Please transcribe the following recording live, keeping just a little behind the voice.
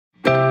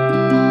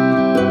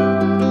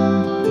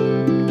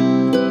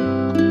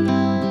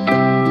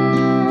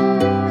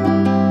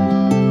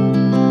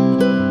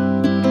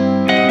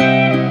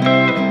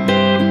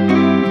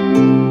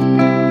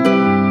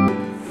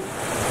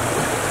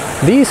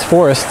These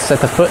forests at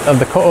the foot of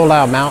the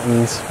Ko'olau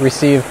Mountains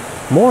receive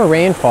more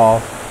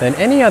rainfall than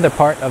any other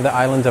part of the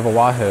island of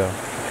Oahu,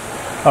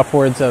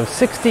 upwards of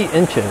 60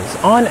 inches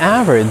on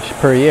average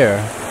per year.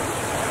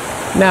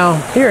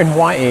 Now, here in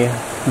Hawaii,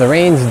 the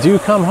rains do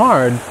come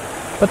hard,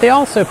 but they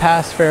also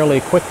pass fairly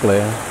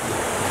quickly.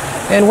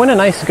 And when a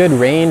nice good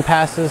rain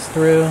passes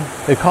through,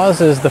 it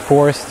causes the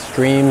forest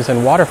streams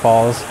and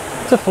waterfalls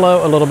to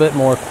flow a little bit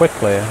more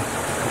quickly.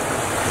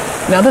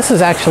 Now, this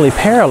is actually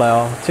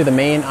parallel to the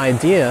main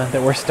idea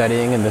that we're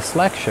studying in this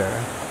lecture,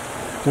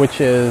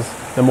 which is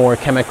the more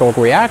chemical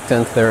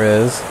reactant there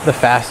is, the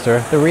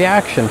faster the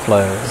reaction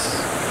flows.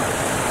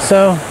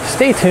 So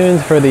stay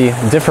tuned for the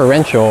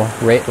differential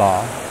rate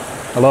law.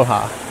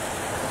 Aloha.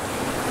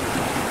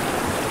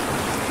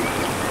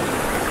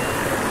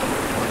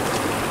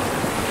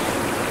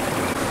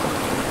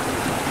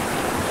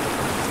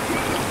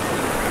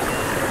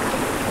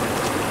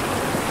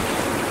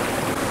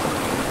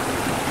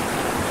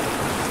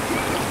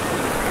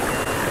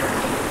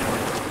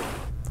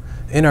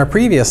 In our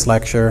previous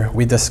lecture,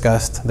 we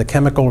discussed the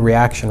chemical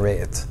reaction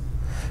rate.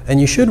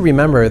 And you should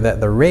remember that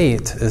the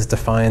rate is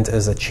defined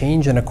as a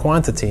change in a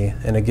quantity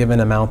in a given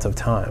amount of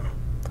time.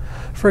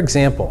 For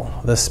example,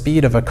 the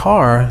speed of a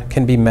car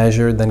can be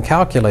measured and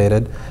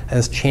calculated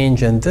as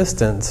change in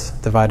distance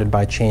divided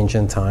by change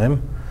in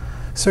time,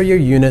 so your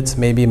units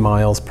may be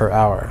miles per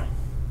hour.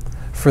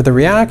 For the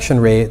reaction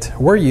rate,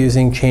 we're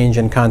using change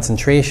in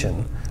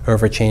concentration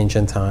over change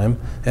in time,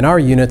 and our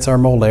units are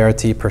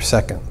molarity per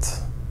second.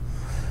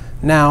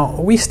 Now,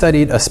 we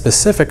studied a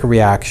specific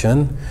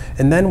reaction,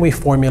 and then we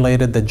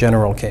formulated the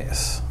general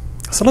case.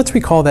 So let's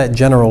recall that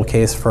general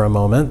case for a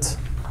moment.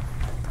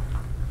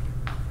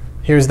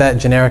 Here's that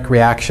generic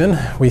reaction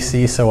we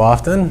see so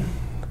often.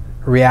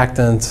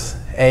 Reactants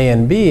A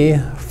and B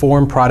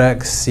form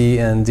products C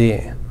and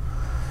D.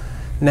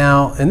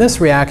 Now, in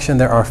this reaction,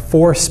 there are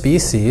 4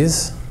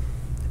 species,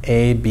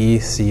 A, B,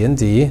 C, and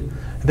D.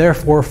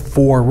 Therefore,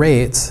 4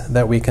 rates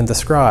that we can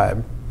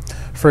describe.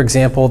 For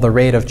example, the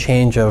rate of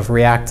change of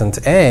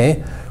reactant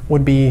A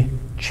would be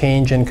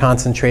change in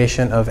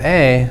concentration of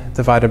A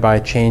divided by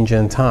change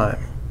in time.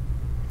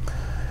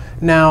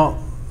 Now,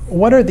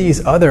 what are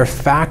these other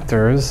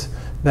factors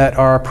that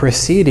are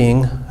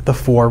preceding the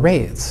 4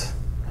 rates?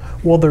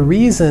 Well, the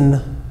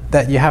reason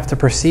that you have to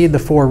precede the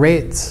 4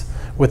 rates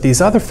with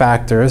these other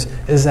factors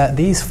is that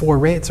these 4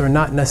 rates are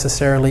not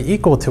necessarily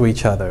equal to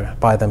each other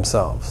by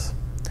themselves.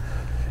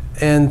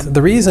 And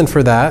the reason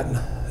for that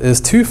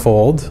is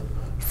twofold.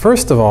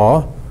 First of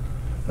all,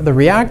 the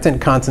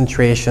reactant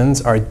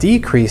concentrations are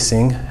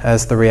decreasing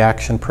as the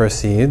reaction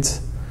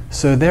proceeds,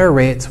 so their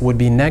rates would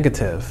be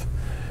negative.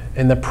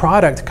 And the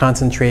product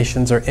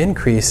concentrations are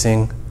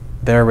increasing,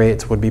 their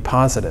rates would be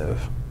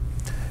positive.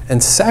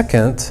 And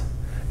second,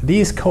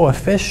 these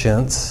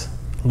coefficients,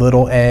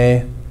 little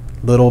a,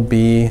 little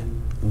b,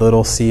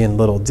 little c, and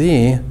little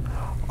d,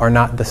 are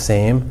not the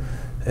same.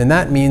 And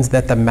that means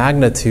that the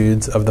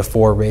magnitudes of the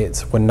 4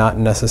 rates would not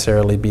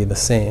necessarily be the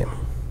same.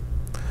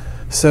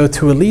 So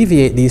to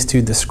alleviate these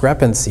 2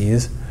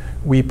 discrepancies,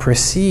 we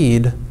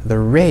precede the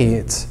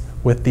rates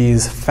with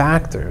these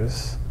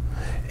factors.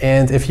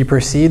 And if you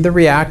precede the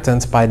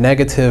reactants by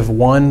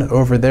 -1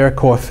 over their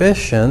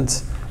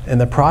coefficients and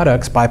the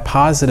products by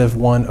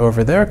 +1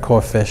 over their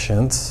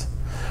coefficients,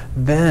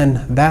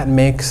 then that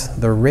makes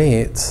the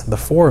rates, the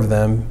 4 of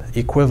them,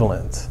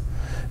 equivalent.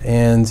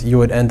 And you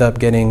would end up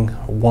getting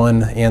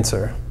one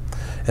answer.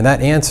 And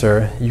that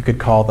answer you could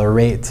call the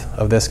rate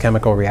of this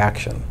chemical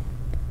reaction.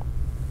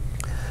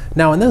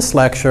 Now in this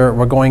lecture,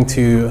 we're going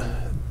to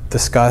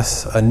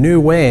discuss a new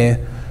way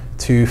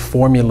to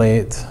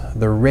formulate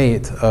the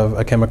rate of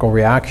a chemical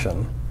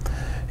reaction.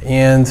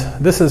 And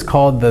this is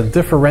called the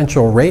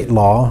differential rate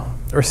law,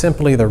 or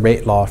simply the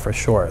rate law for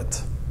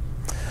short.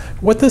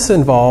 What this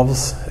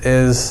involves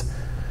is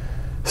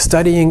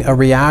studying a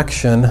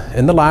reaction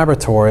in the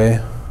laboratory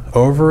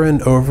over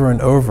and over and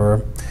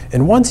over.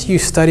 And once you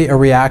study a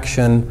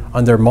reaction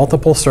under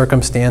multiple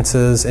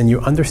circumstances and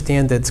you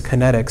understand its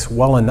kinetics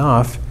well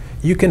enough,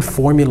 you can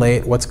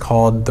formulate what's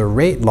called the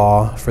rate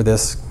law for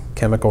this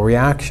chemical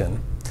reaction.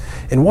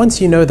 And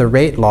once you know the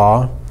rate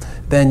law,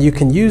 then you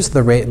can use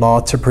the rate law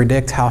to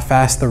predict how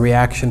fast the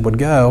reaction would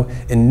go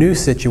in new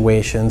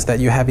situations that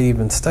you haven't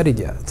even studied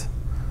yet.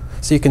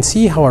 So you can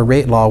see how a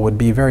rate law would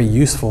be very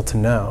useful to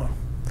know.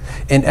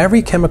 And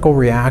every chemical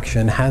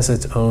reaction has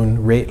its own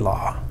rate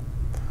law.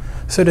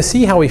 So to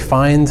see how we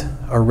find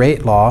a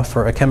rate law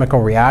for a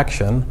chemical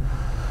reaction,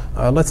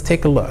 let's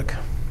take a look.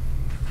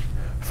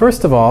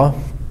 First of all,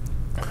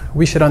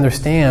 we should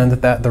understand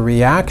that the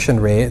reaction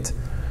rate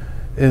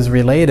is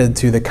related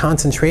to the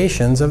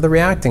concentrations of the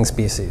reacting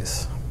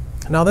species.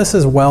 Now this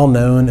is well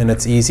known and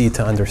it's easy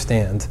to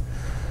understand.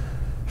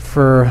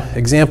 For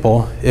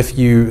example, if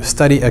you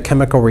study a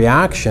chemical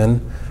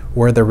reaction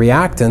where the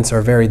reactants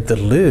are very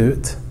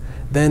dilute,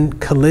 then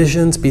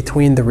collisions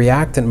between the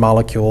reactant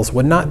molecules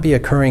would not be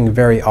occurring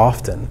very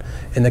often,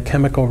 and the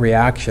chemical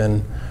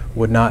reaction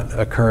would not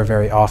occur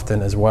very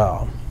often as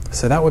well.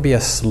 So that would be a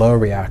slow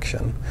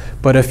reaction.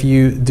 But if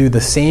you do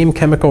the same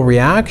chemical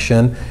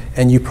reaction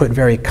and you put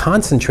very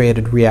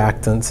concentrated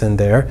reactants in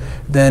there,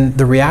 then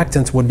the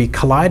reactants would be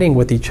colliding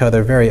with each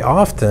other very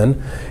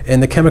often,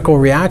 and the chemical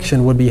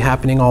reaction would be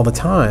happening all the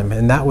time,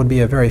 and that would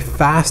be a very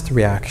fast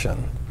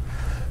reaction.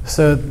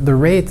 So the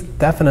rate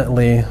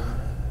definitely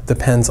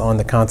depends on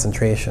the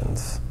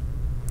concentrations.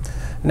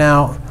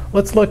 Now,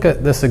 let's look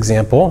at this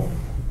example,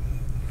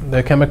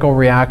 the chemical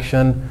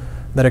reaction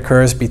that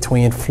occurs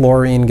between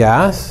fluorine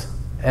gas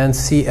and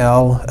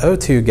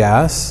ClO2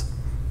 gas.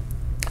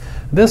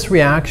 This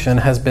reaction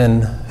has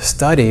been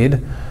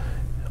studied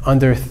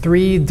under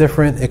 3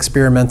 different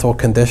experimental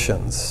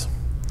conditions.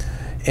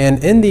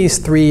 And in these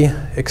 3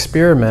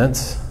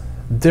 experiments,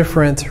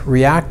 different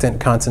reactant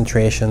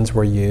concentrations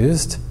were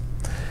used,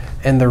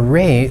 and the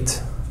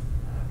rate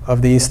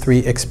of these 3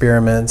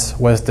 experiments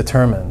was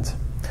determined.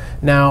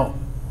 Now,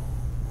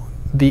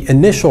 the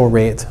initial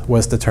rate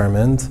was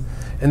determined,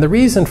 and the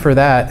reason for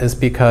that is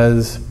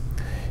because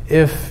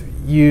if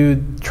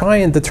you try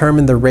and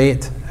determine the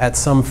rate at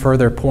some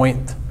further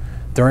point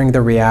during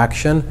the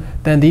reaction,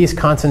 then these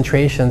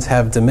concentrations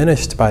have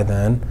diminished by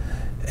then,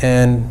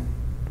 and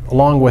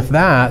along with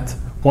that,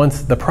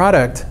 once the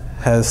product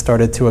has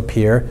started to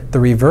appear, the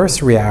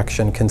reverse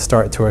reaction can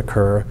start to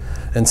occur,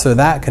 and so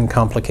that can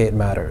complicate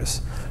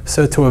matters.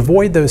 So to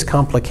avoid those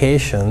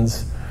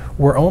complications,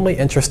 we're only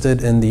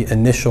interested in the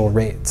initial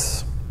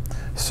rates.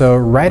 So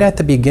right at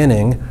the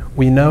beginning,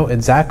 we know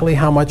exactly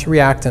how much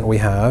reactant we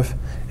have,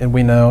 and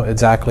we know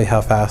exactly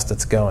how fast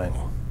it's going.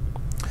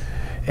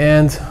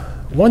 And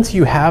once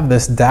you have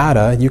this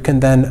data, you can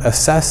then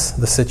assess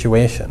the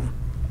situation.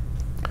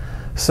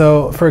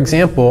 So for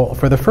example,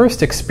 for the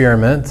first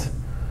experiment,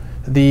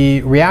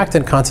 the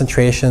reactant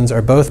concentrations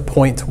are both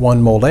 0.1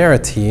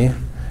 molarity,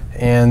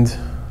 and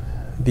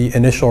the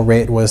initial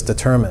rate was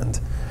determined.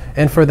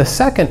 And for the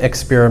second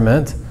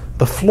experiment,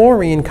 the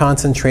fluorine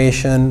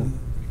concentration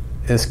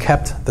is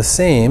kept the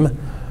same,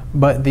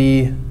 but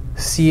the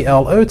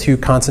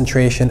ClO2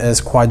 concentration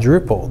is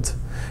quadrupled.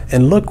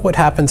 And look what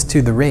happens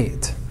to the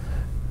rate.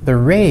 The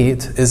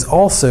rate is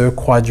also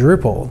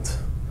quadrupled.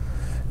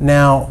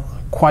 Now,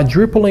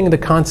 quadrupling the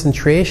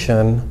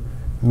concentration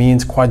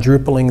means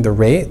quadrupling the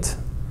rate.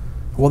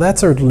 Well,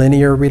 that's a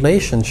linear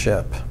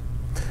relationship.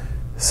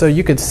 So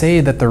you could say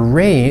that the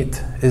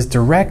rate is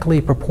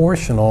directly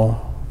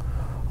proportional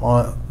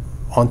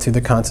onto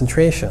the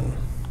concentration.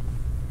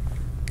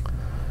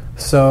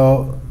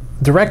 So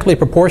directly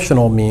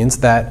proportional means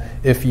that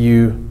if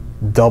you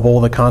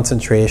double the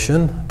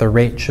concentration, the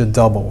rate should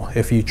double.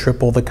 If you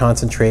triple the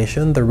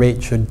concentration, the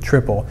rate should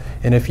triple.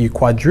 And if you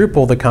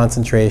quadruple the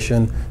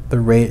concentration, the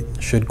rate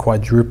should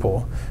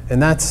quadruple.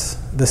 And that's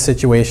the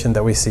situation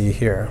that we see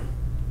here.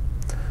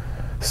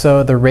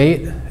 So the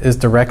rate is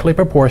directly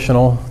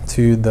proportional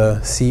to the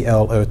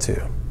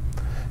ClO2.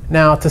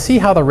 Now, to see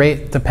how the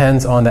rate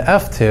depends on the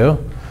F2,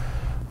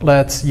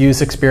 let's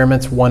use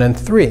experiments 1 and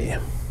 3.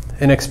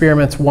 In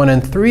experiments 1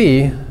 and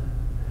 3,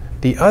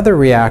 the other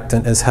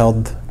reactant is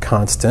held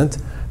constant,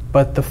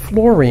 but the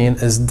fluorine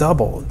is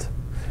doubled.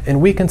 And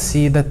we can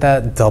see that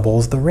that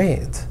doubles the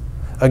rate.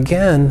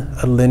 Again,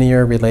 a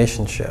linear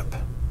relationship.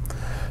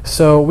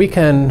 So we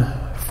can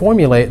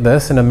formulate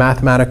this in a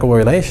mathematical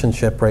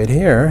relationship right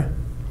here.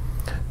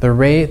 The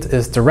rate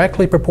is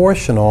directly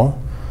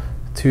proportional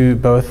to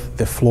both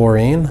the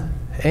fluorine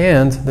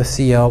and the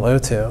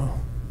ClO2.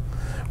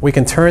 We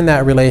can turn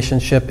that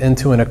relationship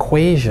into an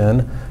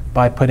equation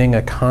by putting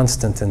a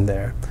constant in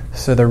there.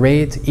 So the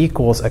rate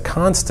equals a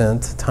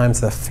constant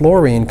times the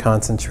fluorine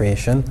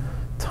concentration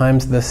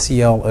times the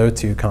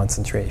ClO2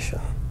 concentration.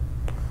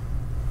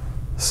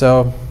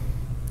 So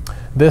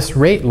this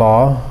rate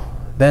law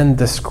then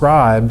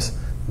describes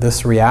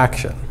this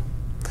reaction.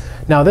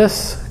 Now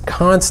this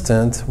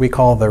constant we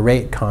call the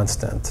rate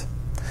constant.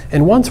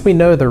 And once we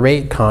know the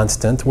rate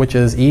constant, which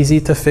is easy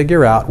to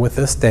figure out with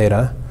this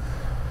data,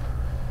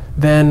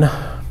 then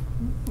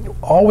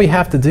all we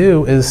have to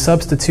do is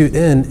substitute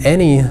in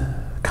any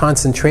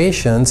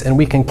concentrations, and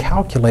we can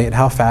calculate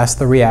how fast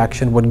the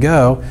reaction would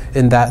go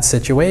in that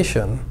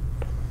situation.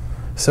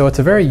 So it's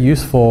a very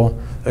useful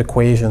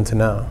equation to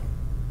know.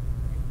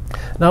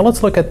 Now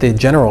let's look at the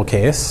general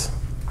case.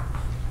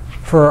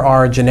 For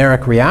our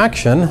generic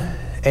reaction,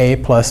 A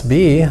plus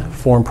B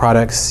form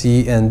products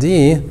C and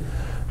D,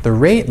 the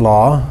rate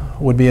law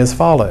would be as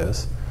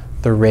follows.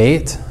 The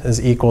rate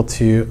is equal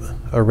to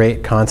a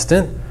rate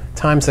constant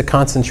times the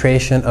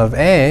concentration of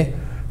A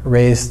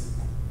raised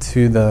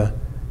to the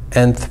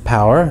nth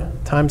power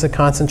times the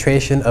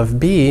concentration of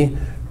B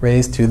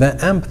raised to the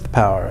mth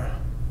power.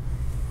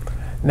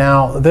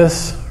 Now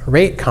this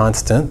rate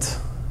constant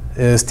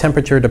is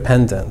temperature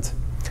dependent.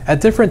 At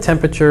different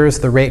temperatures,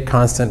 the rate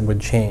constant would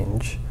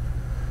change.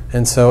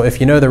 And so if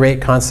you know the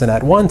rate constant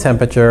at one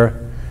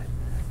temperature,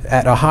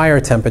 at a higher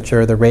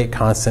temperature, the rate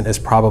constant is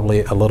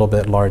probably a little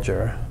bit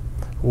larger.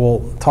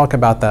 We'll talk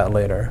about that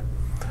later.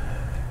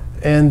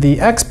 And the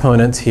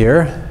exponents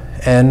here,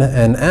 n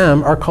and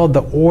m, are called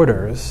the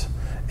orders.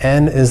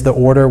 N is the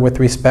order with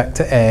respect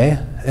to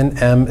A, and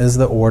m is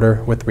the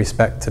order with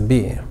respect to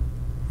B.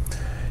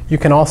 You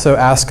can also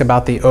ask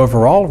about the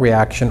overall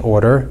reaction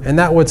order, and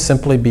that would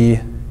simply be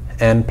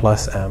N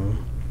plus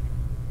M.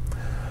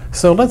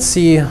 So let's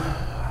see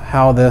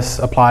how this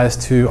applies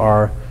to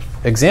our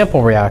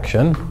example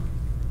reaction.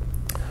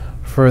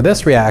 For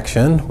this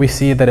reaction, we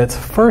see that it's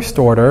first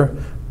order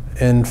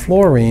in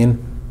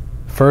fluorine,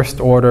 first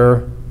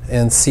order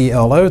in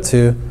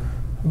ClO2,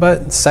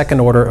 but second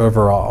order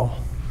overall.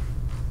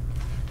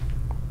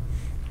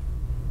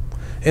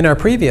 In our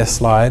previous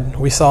slide,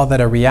 we saw that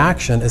a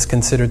reaction is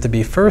considered to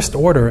be first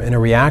order in a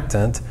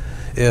reactant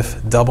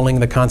if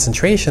doubling the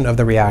concentration of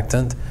the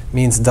reactant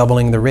means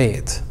doubling the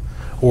rate,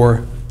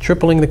 or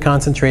tripling the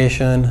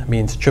concentration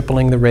means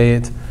tripling the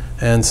rate,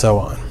 and so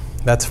on.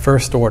 That's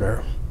first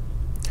order.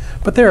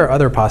 But there are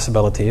other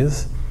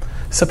possibilities.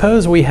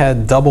 Suppose we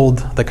had doubled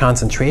the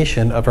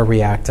concentration of a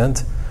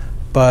reactant,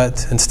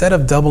 but instead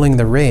of doubling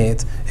the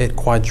rate, it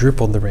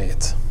quadrupled the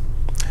rate.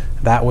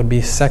 That would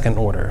be second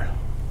order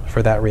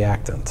for that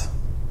reactant.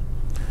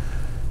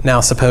 Now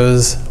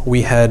suppose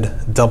we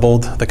had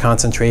doubled the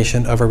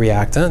concentration of a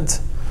reactant,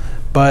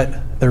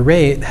 but the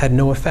rate had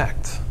no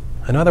effect.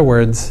 In other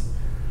words,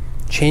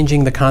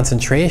 changing the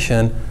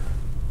concentration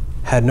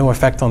had no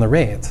effect on the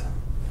rate.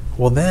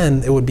 Well,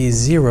 then it would be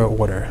zero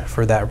order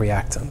for that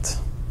reactant.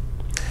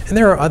 And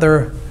there are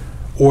other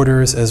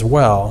orders as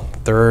well,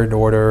 third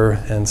order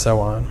and so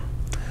on.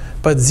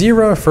 But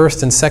zero,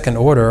 first, and second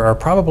order are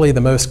probably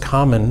the most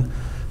common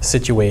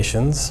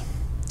situations.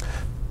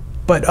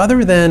 But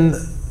other than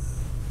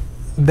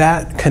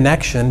that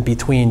connection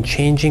between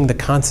changing the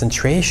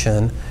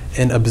concentration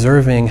and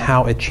observing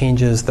how it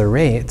changes the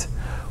rate,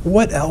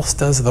 what else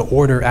does the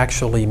order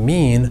actually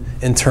mean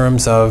in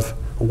terms of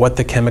what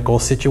the chemical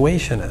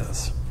situation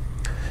is?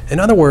 In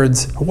other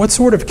words, what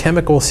sort of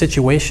chemical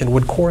situation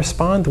would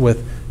correspond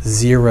with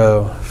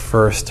zero,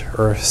 first,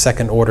 or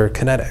second order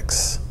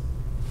kinetics?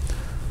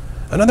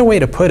 Another way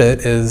to put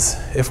it is,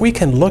 if we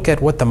can look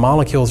at what the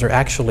molecules are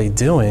actually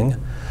doing,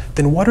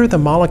 then what are the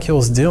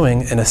molecules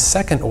doing in a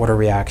second order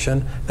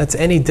reaction that's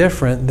any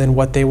different than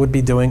what they would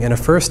be doing in a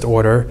first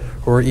order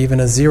or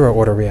even a zero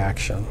order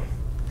reaction?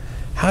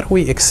 How do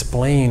we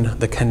explain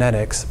the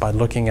kinetics by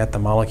looking at the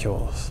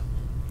molecules?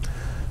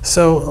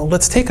 So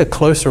let's take a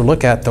closer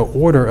look at the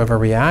order of a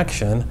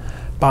reaction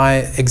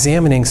by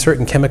examining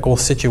certain chemical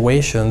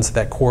situations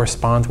that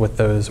correspond with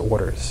those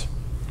orders.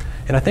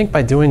 And I think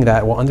by doing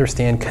that, we'll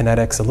understand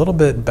kinetics a little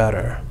bit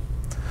better.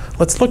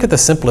 Let's look at the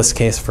simplest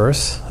case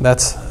first.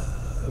 That's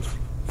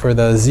for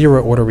the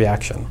zero order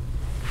reaction.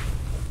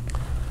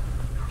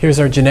 Here's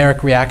our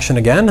generic reaction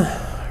again.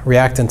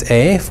 Reactant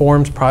A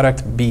forms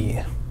product B.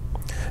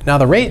 Now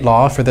the rate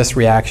law for this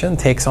reaction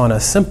takes on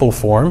a simple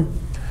form.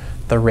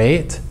 The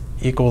rate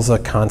equals a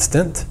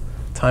constant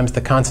times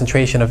the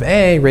concentration of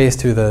A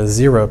raised to the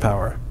 0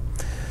 power.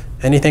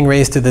 Anything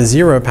raised to the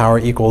 0 power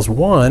equals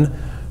 1,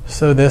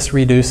 so this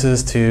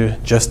reduces to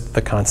just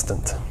the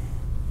constant.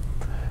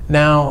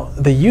 Now,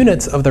 the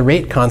units of the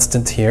rate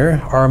constant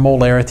here are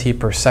molarity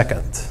per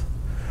second.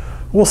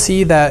 We'll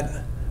see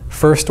that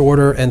first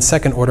order and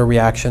second order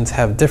reactions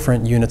have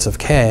different units of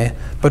K,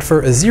 but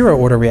for a zero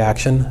order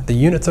reaction, the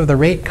units of the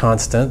rate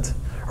constant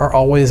are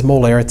always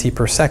molarity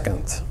per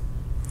second.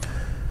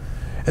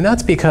 And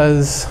that's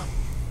because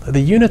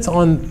the units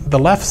on the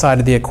left side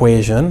of the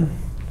equation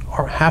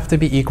have to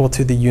be equal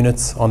to the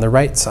units on the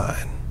right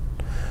side.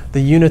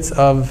 The units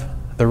of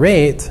the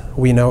rate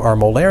we know are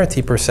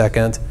molarity per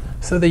second,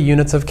 so the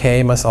units of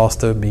K must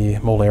also be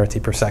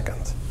molarity per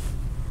second.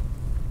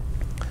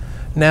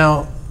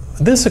 Now,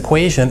 this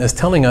equation is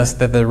telling us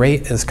that the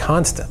rate is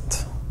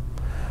constant,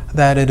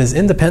 that it is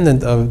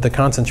independent of the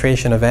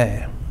concentration of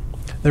A.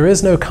 There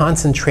is no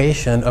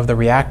concentration of the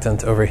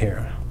reactant over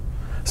here,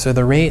 so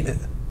the rate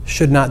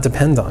should not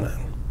depend on it.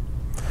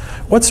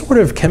 What sort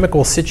of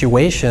chemical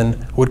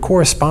situation would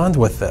correspond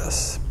with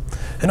this?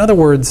 In other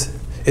words,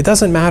 it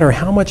doesn't matter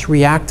how much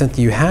reactant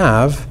you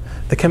have,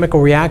 the chemical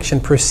reaction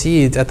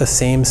proceeds at the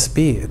same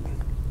speed.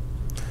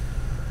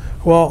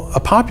 Well, a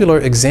popular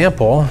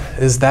example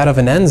is that of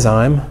an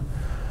enzyme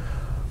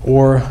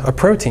or a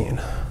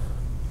protein.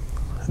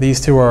 These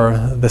two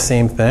are the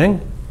same thing.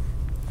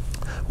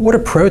 What a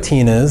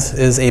protein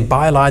is a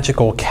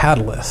biological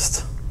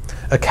catalyst.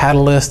 A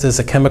catalyst is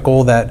a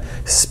chemical that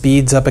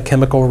speeds up a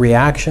chemical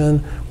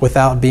reaction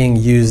without being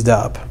used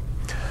up.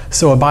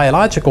 So a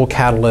biological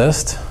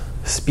catalyst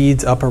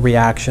speeds up a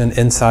reaction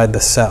inside the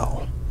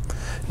cell.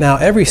 Now,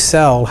 every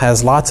cell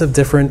has lots of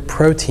different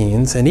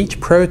proteins, and each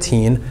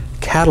protein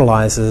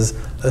catalyzes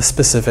a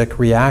specific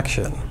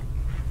reaction.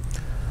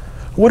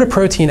 What a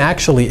protein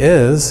actually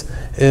is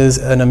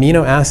an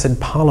amino acid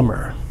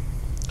polymer.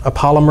 A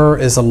polymer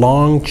is a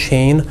long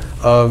chain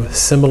of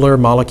similar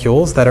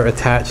molecules that are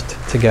attached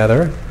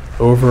together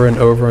over and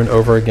over and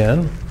over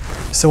again.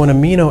 So an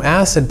amino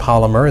acid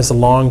polymer is a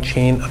long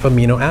chain of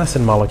amino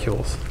acid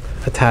molecules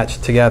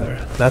attached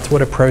together. That's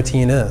what a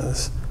protein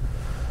is.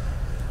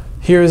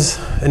 Here's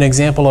an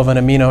example of an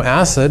amino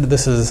acid.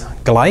 This is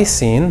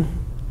glycine.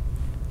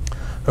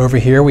 Over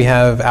here we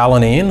have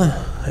alanine,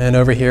 and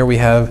over here we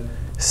have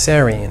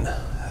serine.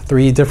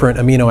 3 different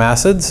amino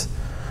acids.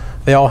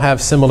 They all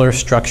have similar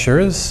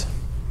structures.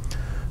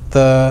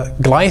 The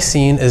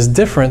glycine is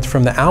different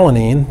from the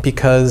alanine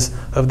because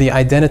of the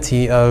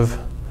identity of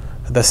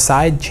the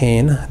side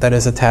chain that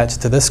is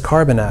attached to this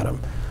carbon atom.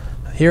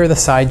 Here the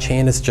side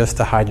chain is just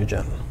a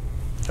hydrogen.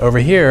 Over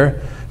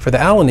here, for the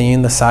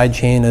alanine, the side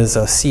chain is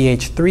a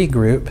CH3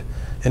 group,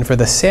 and for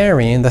the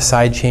serine, the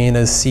side chain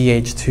is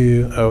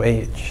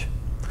CH2OH.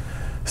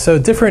 So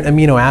different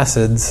amino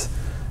acids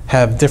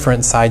have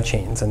different side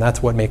chains, and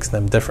that's what makes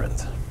them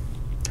different.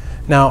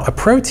 Now, a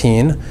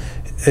protein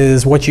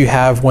is what you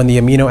have when the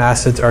amino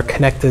acids are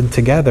connected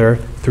together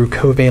through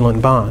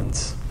covalent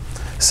bonds.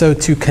 So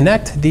to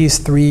connect these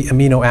 3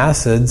 amino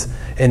acids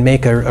and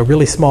make a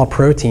really small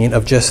protein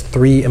of just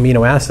 3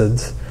 amino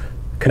acids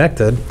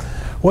connected,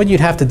 what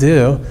you'd have to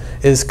do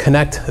is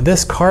connect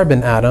this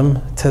carbon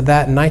atom to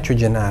that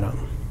nitrogen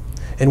atom.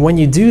 And when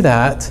you do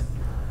that,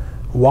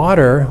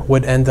 water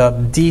would end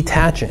up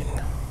detaching.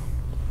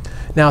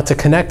 Now, to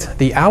connect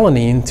the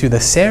alanine to the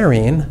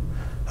serine,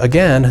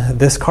 again,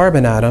 this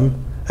carbon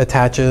atom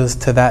attaches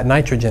to that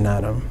nitrogen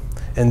atom.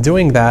 And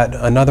doing that,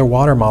 another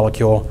water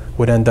molecule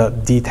would end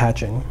up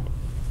detaching.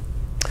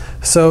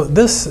 So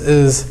this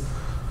is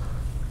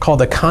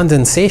called a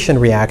condensation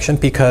reaction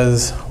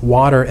because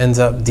water ends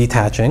up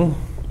detaching.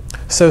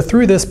 So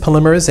through this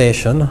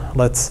polymerization,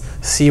 let's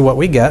see what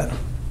we get.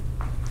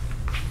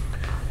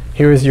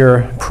 Here's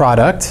your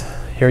product.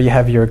 Here you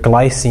have your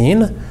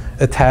glycine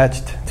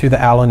attached to the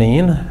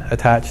alanine,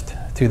 attached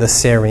to the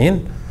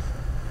serine.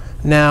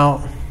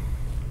 Now,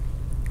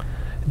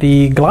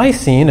 the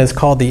glycine is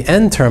called the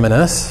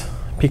N-terminus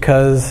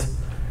because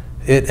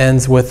it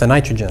ends with the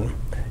nitrogen.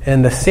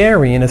 And the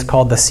serine is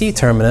called the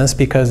C-terminus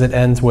because it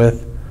ends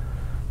with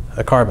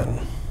a carbon.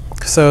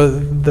 So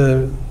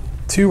the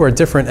 2 are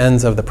different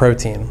ends of the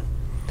protein.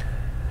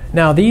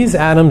 Now, these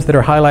atoms that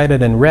are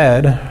highlighted in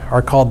red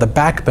are called the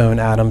backbone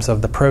atoms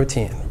of the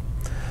protein.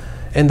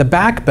 And the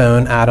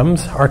backbone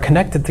atoms are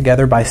connected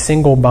together by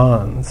single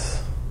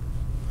bonds.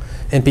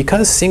 And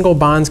because single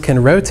bonds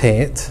can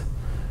rotate,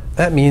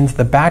 that means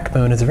the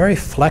backbone is a very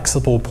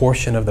flexible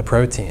portion of the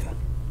protein.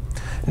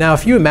 Now,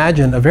 if you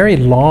imagine a very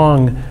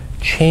long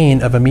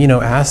chain of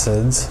amino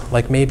acids,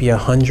 like maybe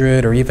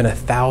 100 or even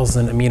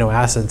 1,000 amino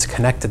acids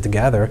connected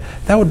together,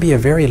 that would be a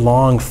very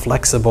long,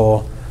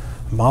 flexible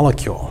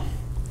molecule.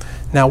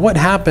 Now, what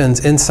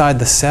happens inside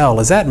the cell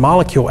is that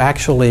molecule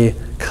actually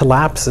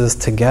collapses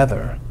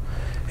together.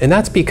 And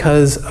that's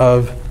because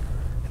of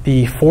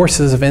the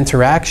forces of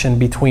interaction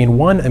between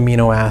one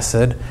amino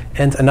acid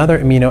and another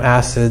amino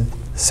acid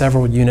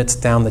several units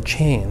down the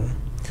chain.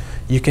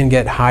 You can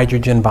get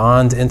hydrogen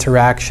bond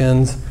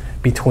interactions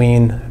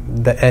between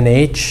the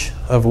NH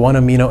of one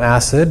amino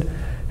acid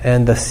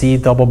and the C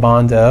double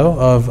bond O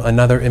of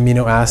another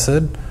amino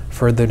acid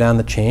further down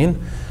the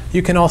chain.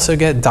 You can also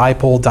get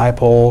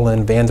dipole-dipole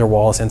and van der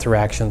Waals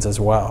interactions as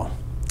well.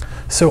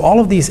 So all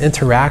of these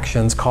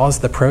interactions cause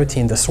the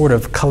protein to sort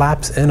of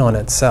collapse in on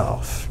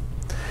itself.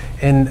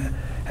 And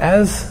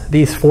as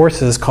these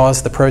forces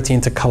cause the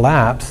protein to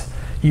collapse,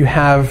 you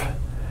have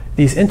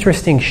these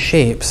interesting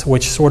shapes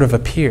which sort of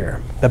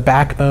appear. The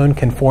backbone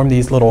can form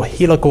these little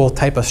helical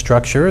type of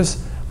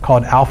structures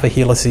called alpha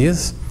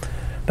helices.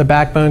 The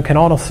backbone can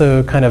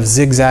also kind of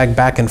zigzag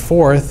back and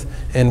forth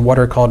in what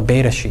are called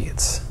beta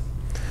sheets.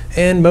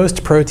 And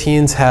most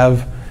proteins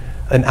have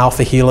an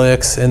alpha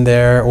helix in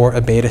there or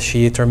a beta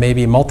sheet or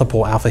maybe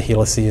multiple alpha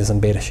helices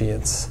and beta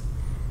sheets.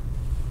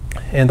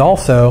 And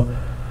also,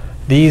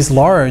 these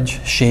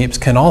large shapes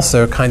can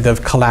also kind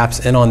of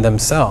collapse in on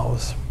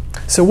themselves.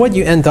 So what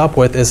you end up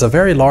with is a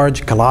very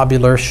large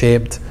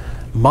globular-shaped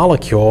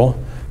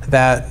molecule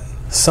that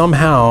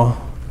somehow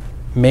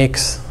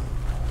makes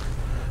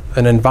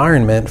an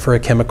environment for a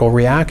chemical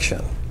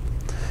reaction.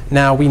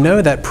 Now, we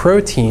know that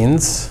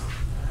proteins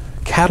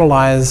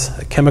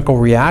catalyze chemical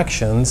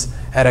reactions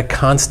at a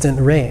constant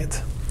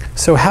rate.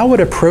 So how would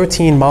a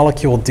protein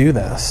molecule do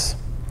this?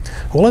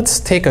 Well, let's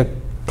take a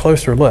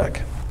closer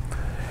look.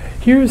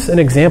 Here's an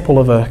example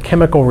of a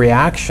chemical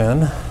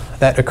reaction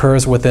that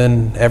occurs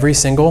within every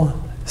single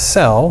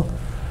cell,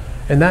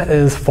 and that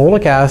is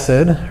folic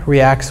acid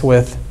reacts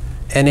with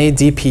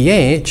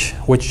NADPH,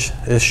 which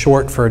is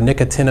short for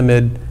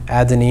nicotinamide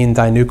adenine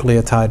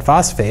dinucleotide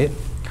phosphate.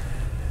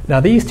 Now,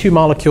 these 2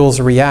 molecules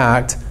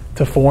react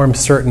to form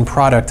certain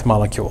product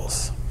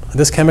molecules.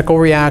 This chemical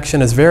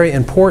reaction is very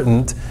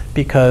important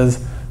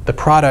because the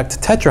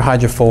product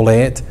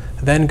tetrahydrofolate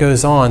then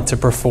goes on to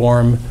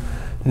perform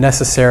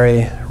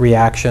necessary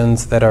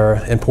reactions that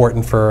are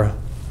important for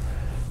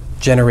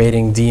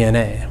generating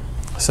DNA.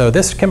 So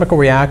this chemical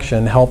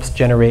reaction helps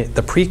generate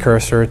the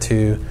precursor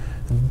to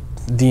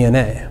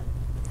DNA.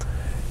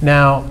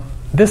 Now,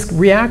 this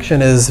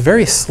reaction is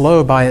very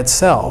slow by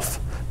itself,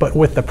 but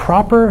with the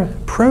proper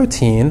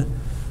protein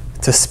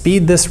to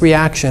speed this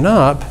reaction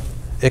up,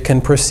 it can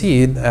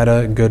proceed at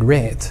a good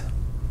rate.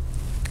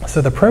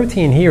 So the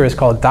protein here is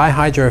called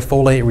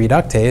dihydrofolate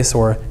reductase,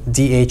 or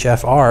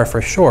DHFR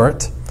for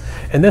short.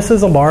 And this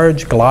is a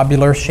large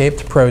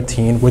globular-shaped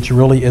protein, which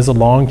really is a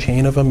long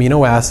chain of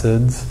amino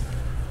acids.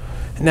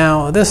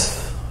 Now,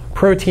 this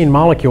protein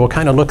molecule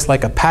kind of looks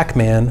like a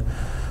Pac-Man,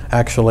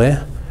 actually.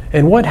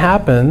 And what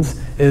happens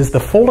is the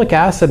folic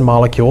acid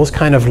molecules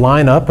kind of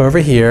line up over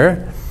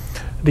here.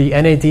 The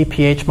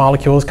NADPH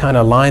molecules kind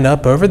of line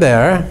up over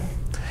there.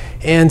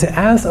 And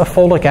as a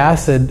folic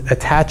acid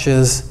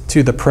attaches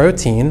to the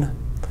protein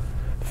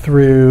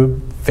through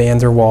van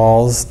der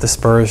Waals,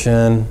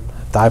 dispersion,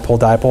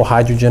 dipole-dipole,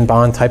 hydrogen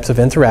bond types of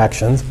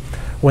interactions,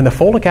 when the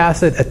folic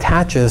acid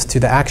attaches to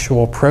the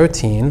actual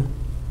protein,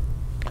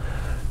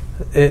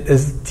 it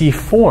is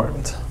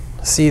deformed.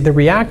 See, the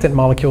reactant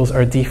molecules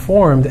are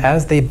deformed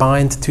as they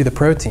bind to the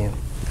protein.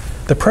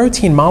 The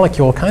protein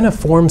molecule kind of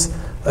forms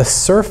a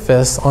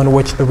surface on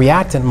which the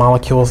reactant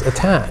molecules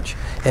attach.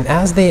 And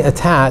as they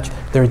attach,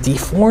 they're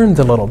deformed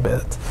a little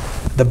bit.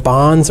 The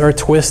bonds are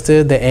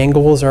twisted, the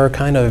angles are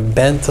kind of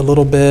bent a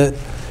little bit,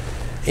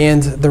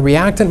 and the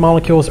reactant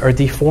molecules are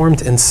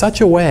deformed in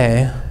such a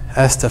way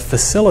as to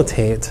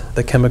facilitate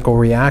the chemical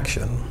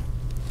reaction.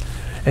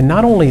 And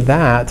not only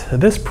that,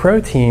 this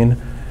protein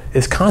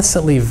is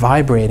constantly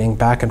vibrating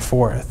back and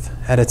forth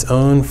at its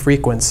own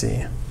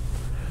frequency.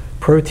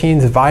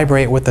 Proteins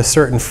vibrate with a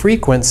certain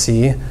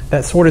frequency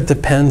that sort of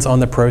depends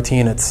on the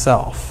protein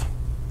itself.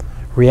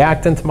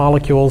 Reactant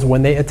molecules,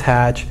 when they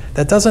attach,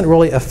 that doesn't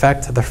really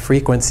affect the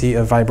frequency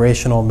of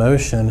vibrational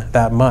motion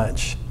that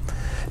much.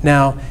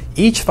 Now,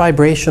 each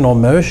vibrational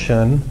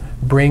motion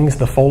brings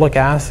the folic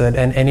acid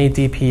and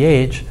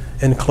NADPH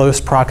in close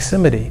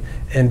proximity,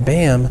 and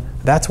bam,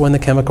 that's when the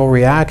chemical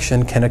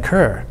reaction can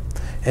occur.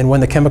 And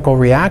when the chemical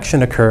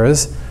reaction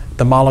occurs,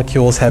 the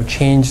molecules have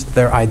changed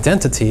their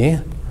identity.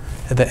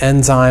 The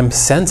enzyme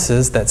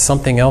senses that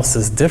something else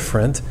is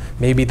different.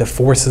 Maybe the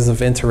forces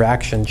of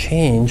interaction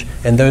change,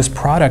 and those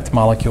product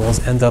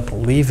molecules end up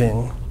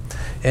leaving.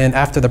 And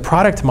after the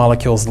product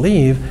molecules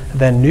leave,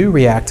 then new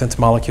reactant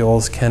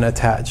molecules can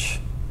attach.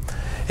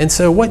 And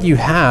so what you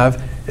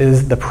have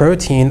is the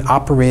protein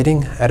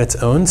operating at its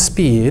own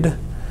speed,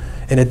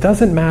 and it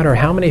doesn't matter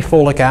how many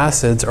folic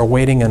acids are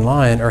waiting in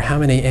line or how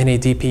many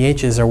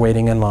NADPHs are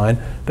waiting in line,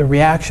 the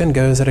reaction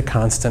goes at a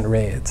constant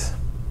rate.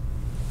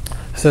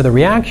 So the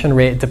reaction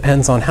rate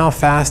depends on how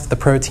fast the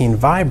protein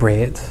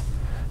vibrates,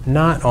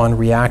 not on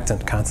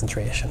reactant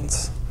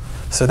concentrations.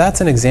 So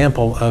that's an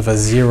example of a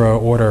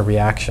zero-order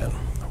reaction,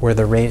 where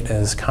the rate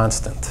is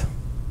constant.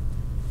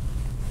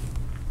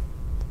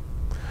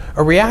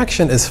 A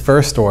reaction is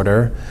first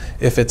order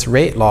if its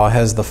rate law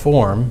has the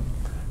form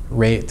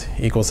rate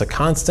equals a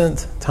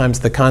constant times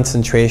the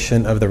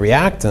concentration of the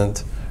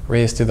reactant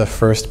raised to the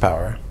first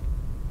power.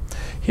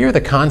 Here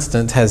the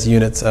constant has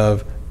units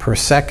of per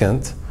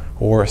second,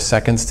 or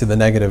seconds to the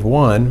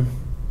 -1,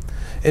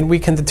 and we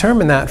can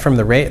determine that from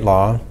the rate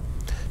law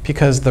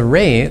because the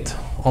rate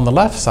on the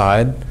left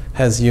side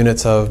has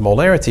units of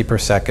molarity per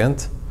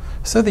second,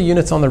 so the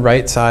units on the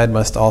right side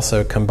must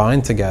also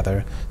combine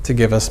together to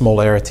give us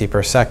molarity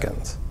per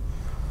second.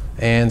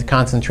 And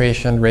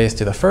concentration raised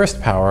to the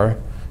first power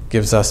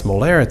gives us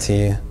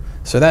molarity,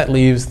 so that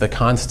leaves the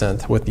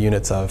constant with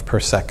units of per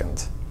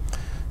second.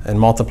 And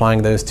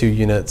multiplying those two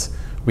units,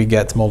 we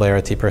get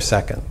molarity per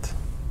second.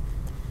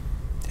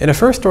 In a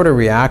first-order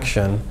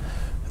reaction,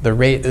 the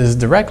rate is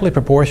directly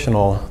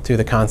proportional to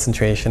the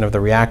concentration of the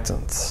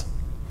reactants.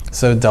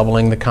 So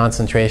doubling the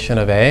concentration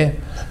of A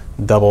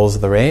doubles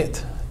the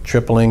rate,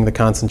 tripling the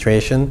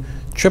concentration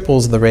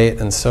triples the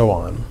rate, and so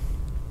on.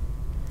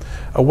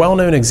 A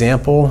well-known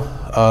example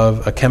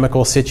of a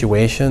chemical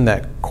situation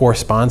that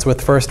corresponds with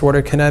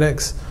first-order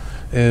kinetics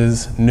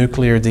is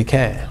nuclear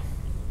decay.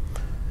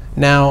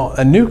 Now,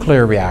 a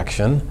nuclear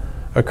reaction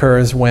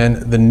occurs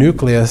when the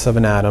nucleus of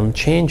an atom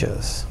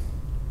changes.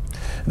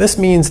 This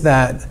means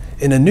that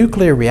in a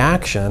nuclear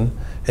reaction,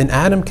 an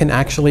atom can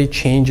actually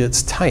change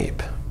its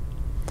type.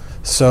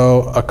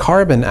 So a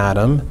carbon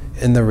atom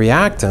in the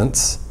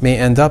reactants may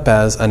end up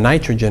as a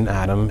nitrogen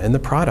atom in the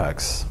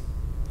products.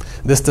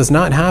 This does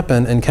not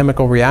happen in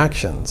chemical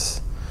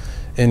reactions.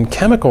 In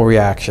chemical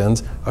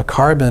reactions, a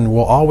carbon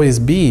will always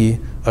be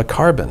a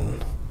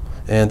carbon,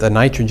 and a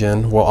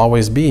nitrogen will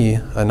always be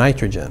a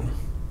nitrogen.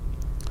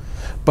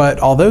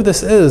 But although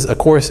this is a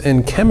course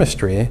in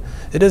chemistry,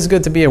 it is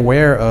good to be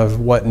aware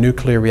of what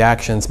nuclear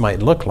reactions might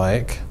look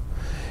like.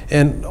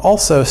 And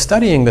also,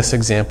 studying this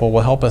example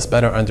will help us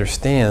better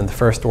understand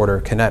first-order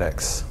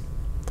kinetics.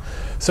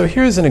 So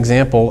here's an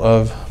example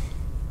of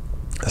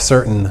a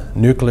certain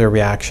nuclear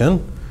reaction.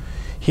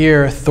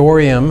 Here,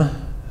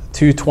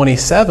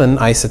 thorium-227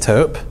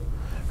 isotope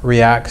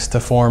reacts to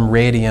form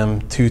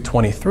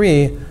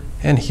radium-223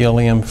 and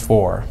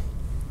helium-4.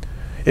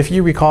 If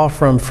you recall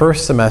from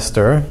first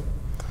semester,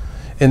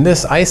 in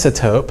this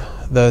isotope,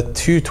 the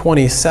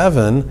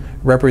 227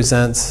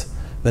 represents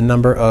the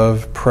number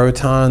of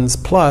protons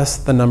plus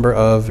the number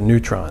of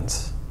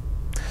neutrons.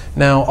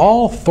 Now,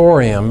 all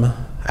thorium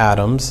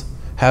atoms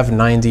have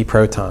 90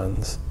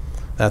 protons.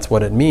 That's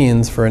what it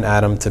means for an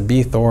atom to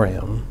be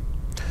thorium.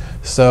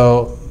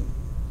 So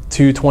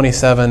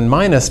 227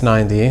 minus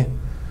 90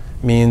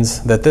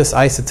 means that this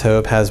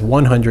isotope has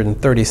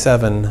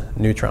 137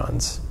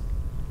 neutrons.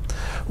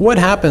 What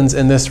happens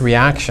in this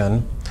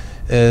reaction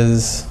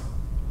is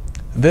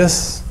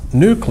this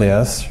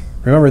nucleus,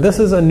 remember this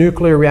is a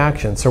nuclear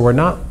reaction, so we're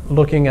not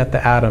looking at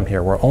the atom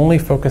here. We're only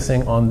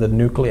focusing on the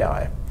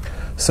nuclei.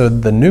 So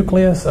the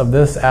nucleus of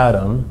this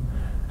atom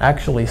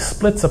actually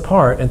splits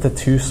apart into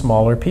two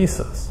smaller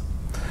pieces.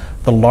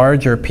 The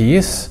larger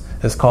piece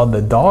is called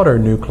the daughter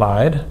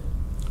nuclide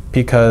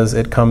because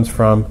it comes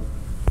from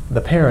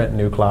the parent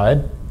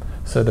nuclide.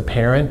 So the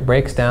parent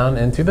breaks down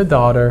into the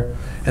daughter,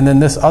 and then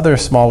this other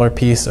smaller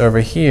piece over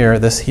here,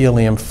 this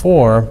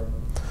helium-4,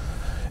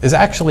 is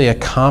actually a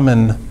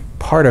common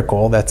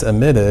particle that's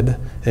emitted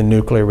in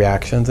nuclear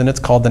reactions, and it's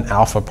called an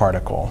alpha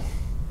particle.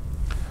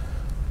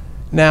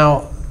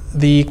 Now,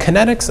 the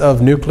kinetics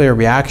of nuclear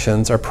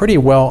reactions are pretty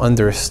well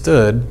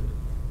understood,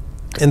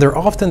 and they're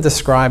often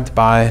described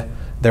by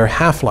their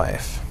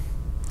half-life.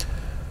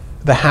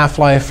 The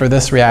half-life for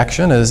this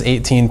reaction is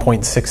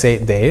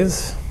 18.68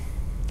 days.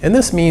 And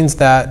this means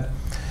that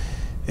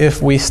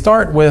if we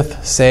start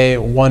with, say,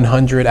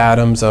 100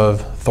 atoms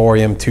of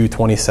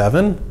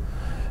thorium-227,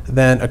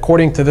 then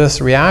according to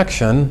this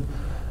reaction,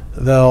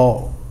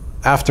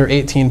 after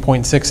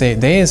 18.68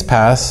 days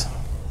pass,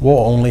 we'll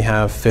only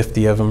have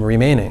 50 of them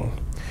remaining.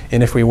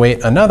 And if we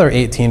wait another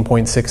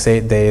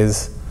 18.68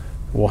 days,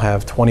 we'll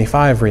have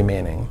 25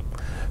 remaining.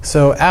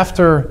 So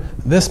after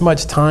this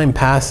much time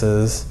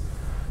passes,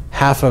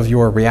 half of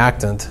your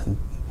reactant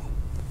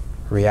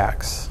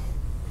reacts.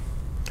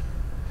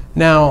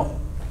 Now,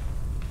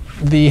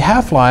 the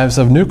half-lives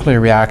of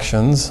nuclear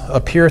reactions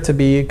appear to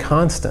be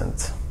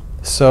constant.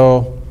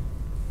 So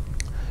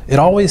it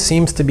always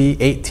seems to be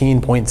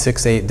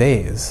 18.68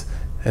 days,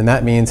 and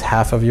that means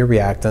half of your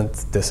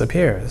reactant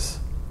disappears.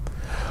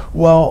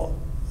 Well,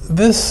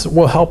 this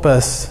will help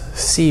us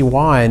see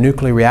why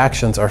nuclear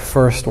reactions are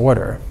first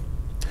order.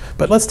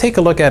 But let's take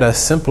a look at a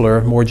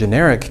simpler, more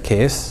generic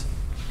case.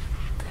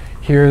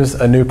 Here's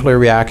a nuclear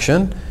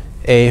reaction.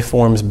 A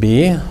forms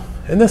B,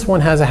 and this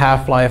one has a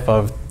half-life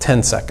of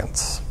 10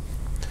 seconds.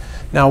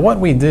 Now what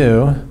we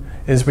do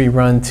is we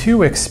run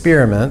two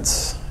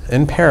experiments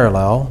in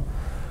parallel,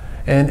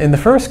 and in the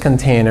first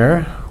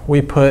container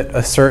we put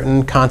a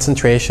certain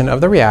concentration of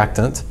the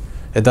reactant.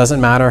 It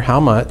doesn't matter how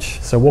much,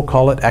 so we'll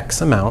call it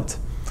X amount.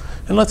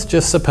 And let's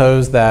just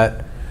suppose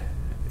that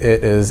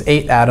it is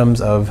 8 atoms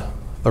of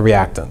the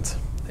reactant.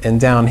 And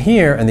down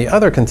here in the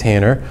other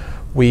container,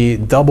 we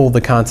double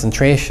the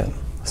concentration,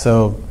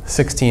 so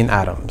 16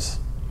 atoms.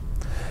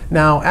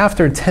 Now,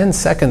 after 10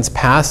 seconds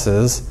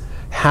passes,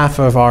 half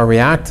of our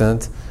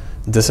reactant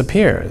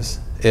disappears.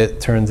 It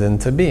turns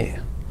into B.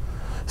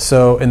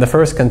 So in the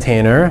first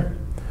container,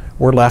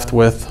 we're left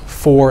with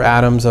 4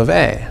 atoms of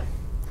A.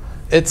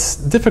 It's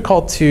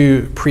difficult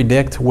to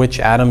predict which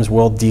atoms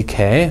will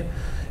decay.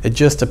 It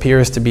just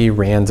appears to be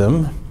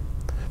random.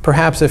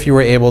 Perhaps if you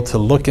were able to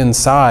look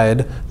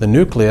inside the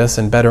nucleus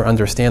and better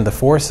understand the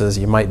forces,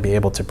 you might be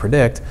able to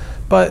predict.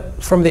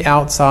 But from the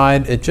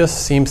outside, it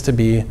just seems to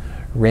be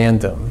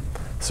random.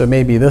 So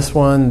maybe this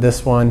one,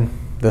 this one,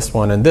 this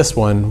one, and this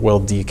one will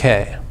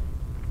decay.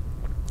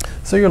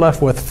 So you're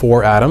left with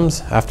 4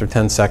 atoms after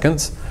 10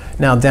 seconds.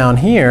 Now down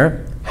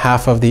here,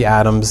 half of the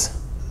atoms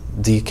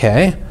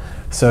decay.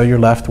 So you're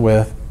left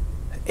with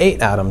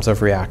 8 atoms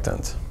of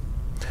reactant.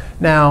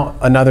 Now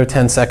another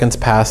 10 seconds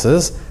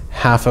passes.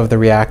 Half of the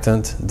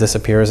reactant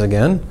disappears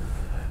again.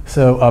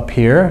 So up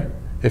here,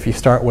 if you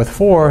start with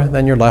 4,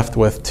 then you're left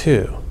with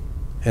 2.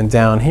 And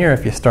down here,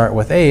 if you start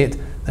with 8,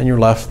 then you're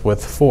left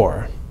with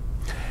 4.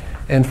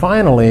 And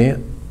finally,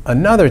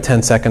 another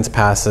 10 seconds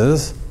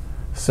passes.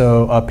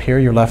 So up here,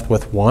 you're left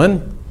with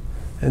 1.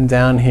 And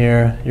down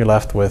here, you're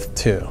left with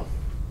 2.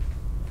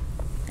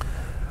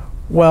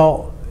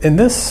 Well, in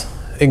this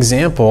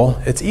example,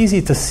 it's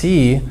easy to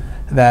see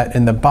that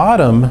in the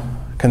bottom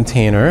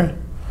container,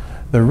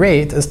 the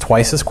rate is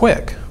twice as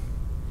quick.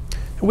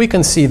 We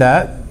can see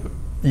that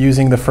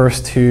using the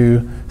first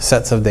 2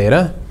 sets of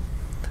data.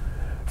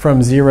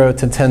 From 0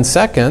 to 10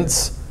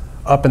 seconds,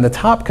 up in the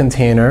top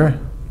container,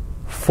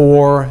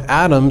 4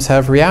 atoms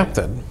have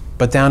reacted.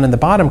 But down in the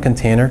bottom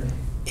container,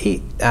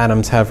 8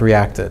 atoms have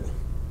reacted.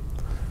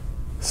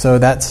 So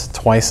that's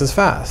twice as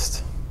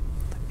fast.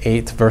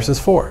 8 versus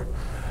 4.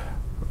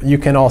 You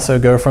can also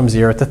go from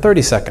 0 to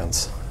 30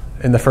 seconds.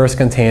 In the first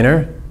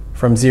container,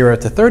 from 0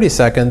 to 30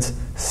 seconds,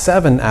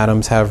 7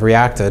 atoms have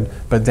reacted,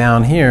 but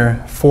down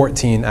here,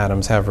 14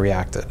 atoms have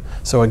reacted.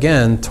 So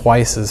again,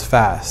 twice as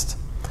fast.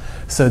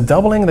 So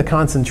doubling the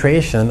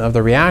concentration of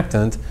the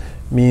reactant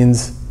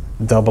means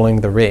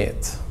doubling the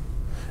rate.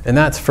 And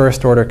that's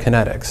first order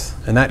kinetics,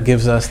 and that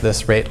gives us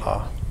this rate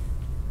law.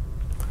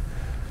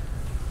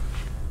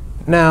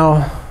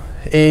 Now,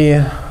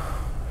 a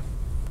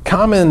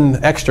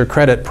common extra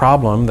credit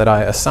problem that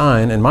I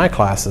assign in my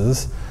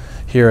classes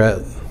here at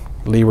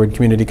Leeward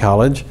Community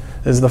College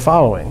is the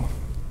following.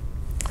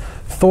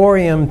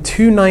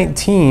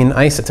 Thorium-219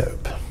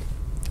 isotope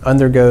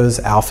undergoes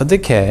alpha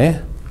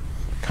decay,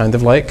 kind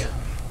of like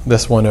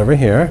this one over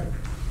here,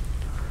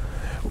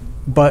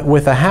 but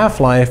with a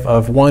half-life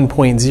of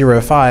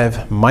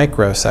 1.05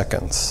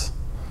 microseconds.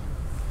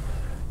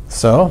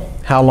 So,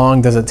 how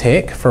long does it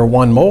take for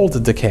 1 mole to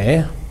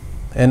decay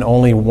and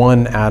only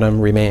 1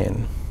 atom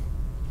remain?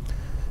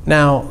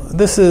 Now,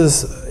 this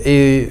is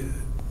a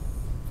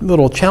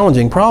little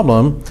challenging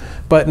problem,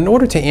 but in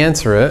order to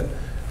answer it,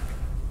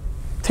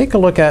 take a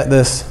look at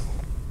this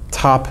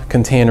top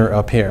container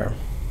up here.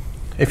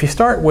 If you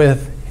start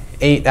with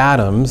 8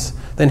 atoms,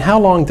 then how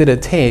long did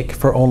it take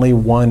for only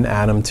 1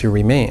 atom to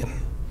remain?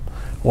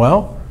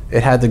 Well,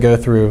 it had to go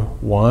through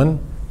 1,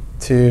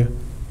 2,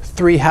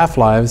 3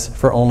 half-lives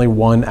for only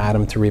 1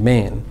 atom to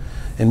remain.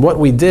 And what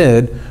we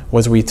did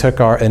was we took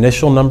our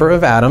initial number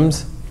of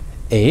atoms,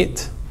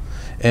 8,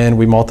 and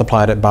we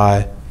multiplied it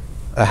by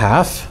a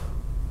half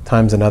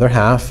times another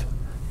half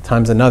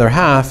times another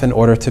half in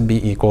order to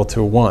be equal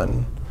to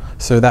 1.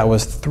 So that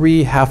was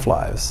 3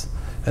 half-lives,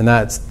 and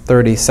that's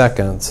 30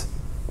 seconds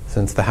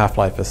since the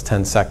half-life is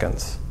 10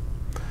 seconds.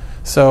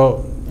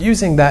 So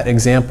using that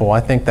example, I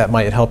think that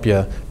might help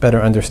you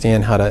better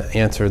understand how to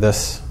answer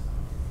this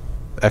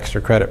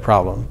extra credit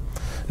problem.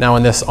 Now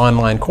in this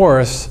online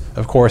course,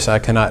 of course, I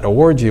cannot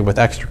award you with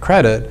extra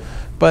credit,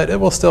 but it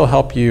will still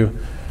help you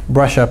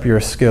brush up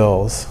your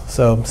skills.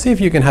 So see if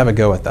you can have a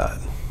go at that.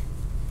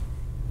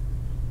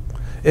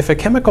 If a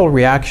chemical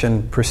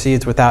reaction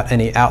proceeds without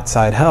any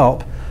outside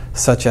help,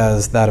 such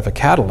as that of a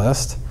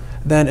catalyst,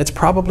 then it's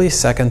probably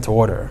second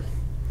order.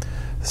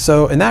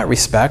 So in that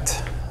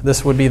respect,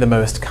 this would be the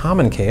most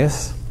common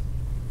case.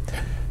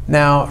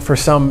 Now, for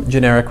some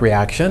generic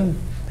reaction,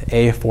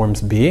 A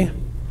forms B.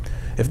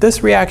 If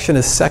this reaction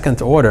is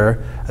second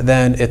order,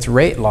 then its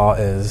rate law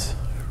is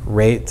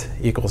rate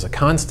equals a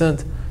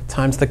constant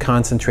times the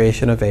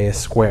concentration of A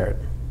squared.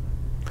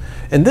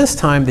 And this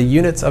time, the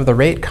units of the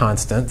rate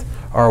constant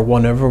are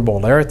 1 over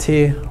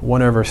molarity,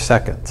 1 over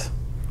second,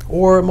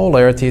 or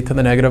molarity to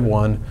the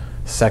 -1,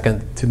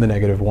 second to the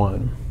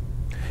 -1.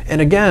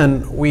 And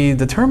again, we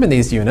determine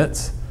these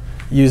units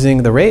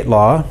using the rate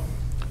law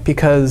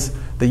because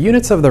the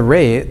units of the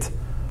rate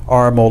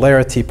are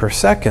molarity per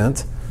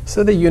second,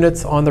 so the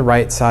units on the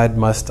right side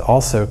must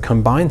also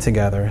combine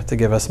together to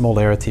give us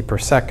molarity per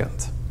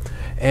second.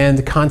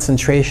 And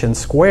concentration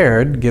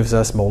squared gives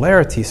us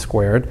molarity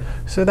squared,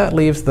 so that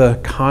leaves the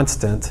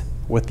constant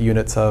with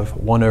units of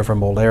 1 over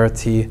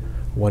molarity,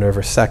 1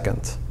 over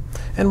second.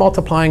 And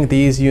multiplying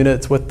these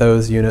units with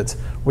those units,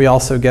 we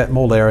also get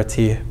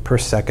molarity per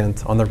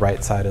second on the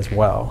right side as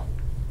well.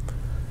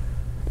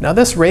 Now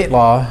this rate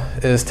law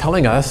is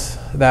telling us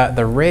that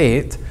the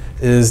rate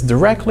is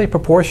directly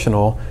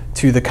proportional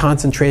to the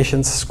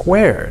concentration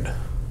squared.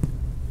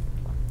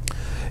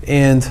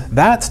 And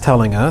that's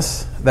telling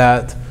us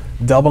that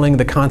doubling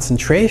the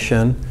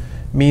concentration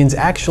means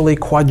actually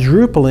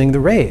quadrupling the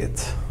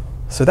rate.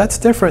 So that's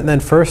different than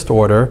first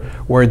order,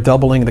 where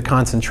doubling the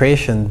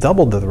concentration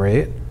doubled the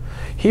rate.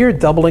 Here,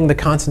 doubling the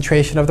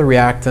concentration of the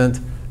reactant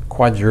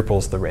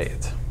quadruples the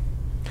rate.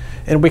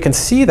 And we can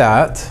see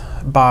that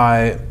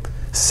by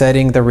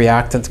setting the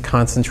reactant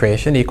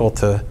concentration equal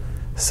to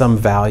some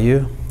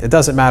value. It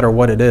doesn't matter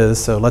what it is,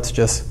 so let's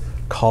just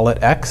call it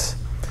x.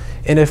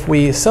 And if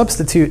we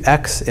substitute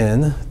x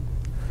in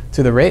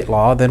to the rate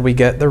law, then we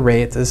get the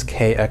rate is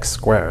kx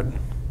squared.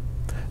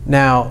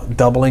 Now,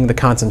 doubling the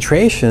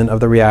concentration of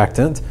the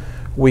reactant,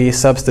 we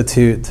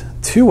substitute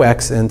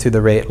 2x into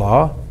the rate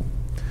law,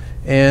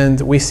 and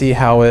we see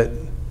how it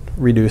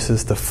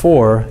reduces to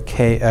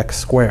 4kx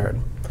squared.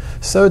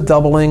 So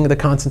doubling the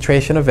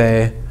concentration of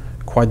A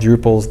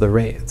quadruples the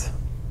rate.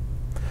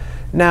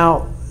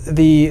 Now,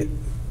 the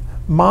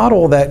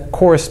model that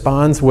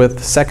corresponds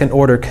with second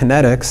order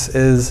kinetics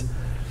is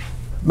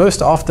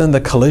most often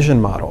the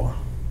collision model.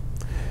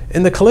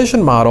 In the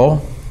collision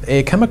model,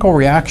 a chemical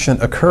reaction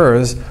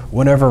occurs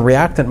whenever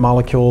reactant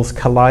molecules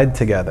collide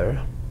together.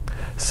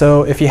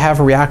 So if you have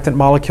reactant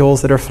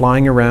molecules that are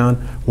flying around,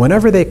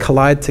 whenever they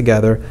collide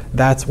together,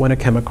 that's when a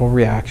chemical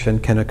reaction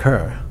can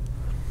occur.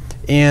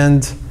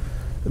 And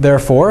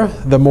therefore,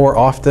 the more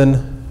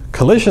often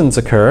collisions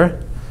occur,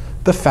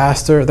 the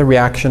faster the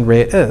reaction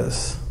rate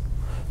is.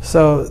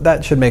 So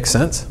that should make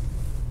sense.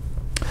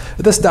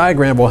 This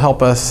diagram will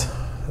help us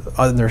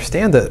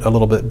understand it a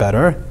little bit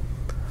better.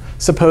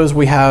 Suppose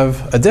we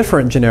have a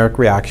different generic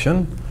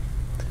reaction,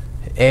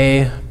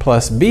 A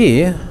plus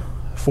B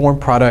form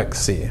product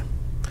C.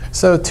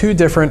 So 2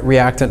 different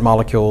reactant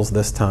molecules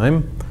this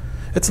time.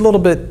 It's a little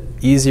bit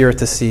easier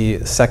to see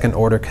second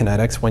order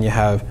kinetics when you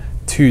have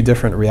 2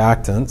 different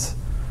reactants.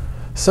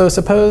 So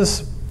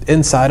suppose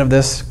inside of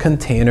this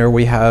container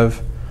we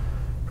have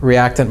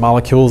reactant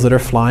molecules that are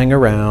flying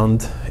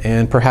around,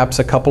 and perhaps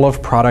a couple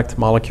of product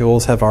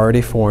molecules have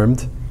already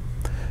formed.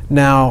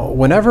 Now,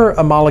 whenever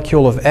a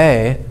molecule of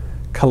A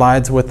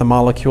collides with the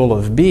molecule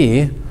of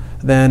B,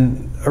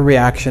 then a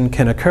reaction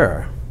can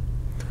occur.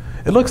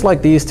 It looks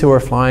like these 2 are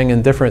flying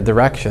in different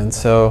directions,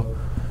 so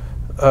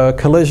a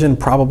collision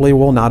probably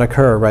will not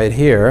occur right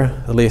here,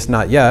 at least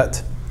not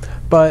yet.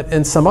 But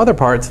in some other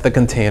parts of the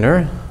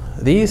container,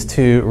 these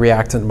 2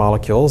 reactant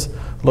molecules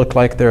look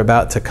like they're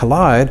about to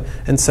collide,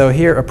 and so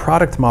here a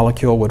product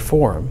molecule would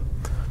form.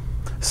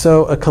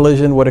 So a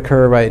collision would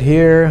occur right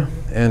here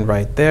and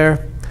right there.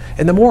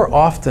 And the more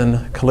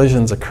often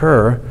collisions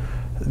occur,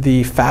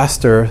 the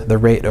faster the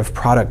rate of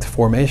product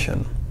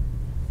formation.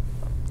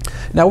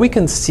 Now we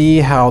can see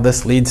how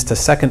this leads to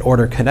second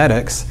order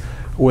kinetics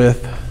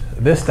with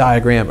this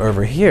diagram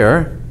over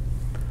here.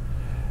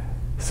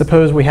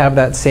 Suppose we have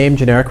that same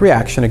generic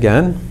reaction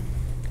again.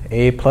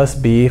 A plus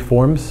B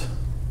forms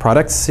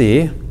product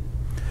C.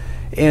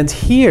 And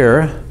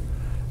here,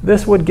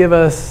 this would give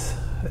us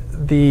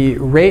the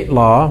rate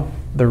law,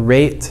 the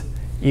rate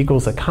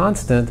equals a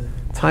constant,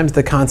 times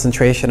the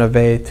concentration of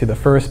A to the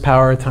first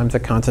power times the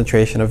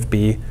concentration of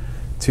B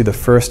to the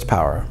first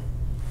power.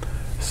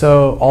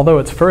 So although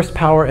it's first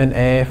power in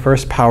A,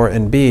 first power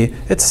in B,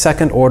 it's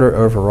second order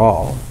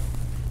overall.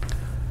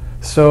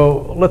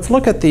 So let's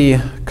look at the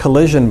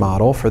collision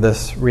model for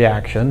this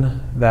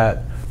reaction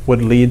that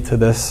would lead to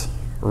this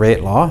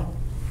rate law.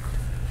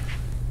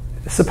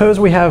 Suppose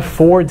we have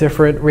 4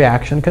 different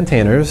reaction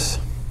containers,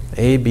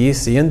 A, B,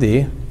 C, and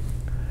D.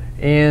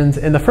 And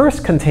in the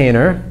first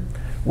container,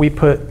 we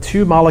put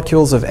 2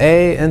 molecules of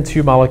A and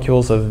 2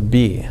 molecules of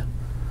B.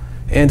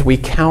 And we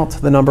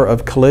count the number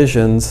of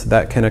collisions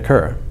that can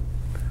occur.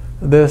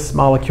 This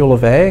molecule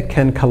of A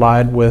can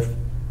collide with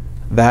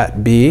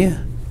that B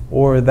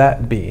or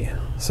that B.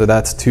 So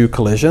that's 2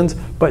 collisions.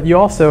 But you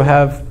also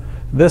have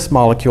this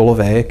molecule of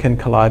A can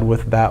collide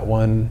with that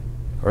one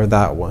or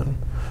that one.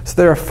 So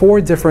there are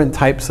 4 different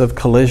types of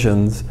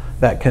collisions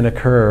that can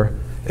occur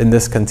in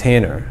this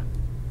container.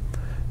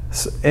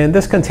 And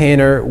this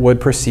container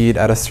would proceed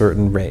at a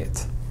certain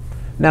rate.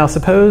 Now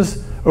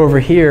suppose over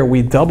here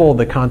we double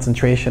the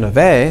concentration of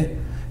A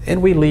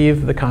and we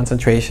leave the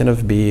concentration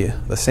of B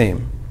the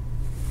same.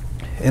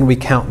 And we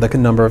count the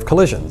number of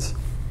collisions.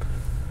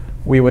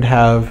 We would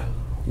have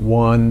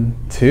 1,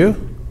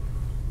 2,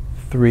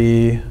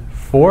 3,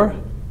 4,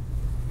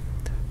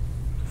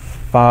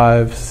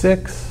 5,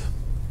 6,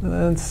 and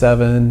then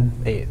 7,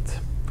 8.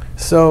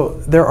 So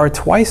there are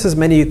twice as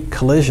many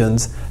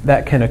collisions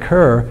that can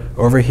occur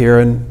over here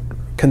in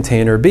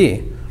container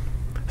B.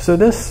 So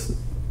this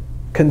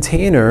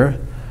container,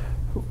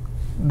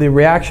 the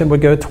reaction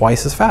would go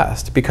twice as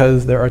fast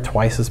because there are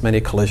twice as many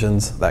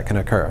collisions that can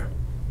occur.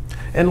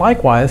 And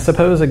likewise,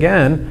 suppose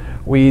again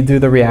we do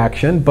the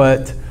reaction,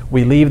 but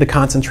we leave the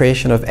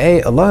concentration of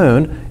A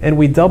alone and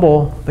we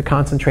double the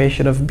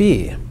concentration of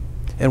B.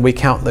 And we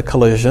count the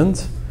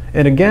collisions.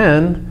 And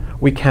again,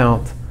 we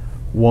count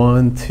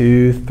 1,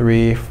 2,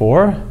 3,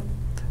 4,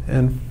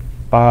 and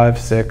 5,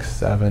 6,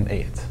 7,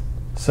 8.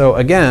 So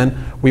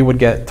again, we would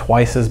get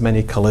twice as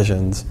many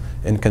collisions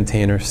in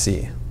container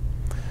C.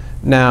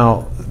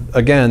 Now,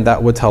 again,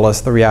 that would tell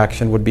us the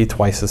reaction would be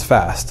twice as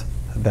fast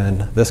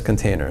than this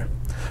container.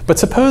 But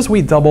suppose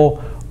we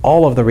double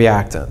all of the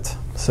reactant.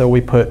 So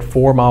we put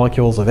 4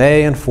 molecules of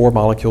A and 4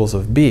 molecules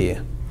of B.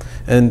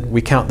 And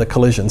we count the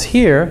collisions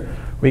here.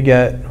 We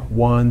get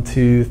 1,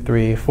 2,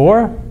 3,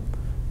 4,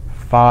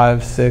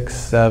 5, 6,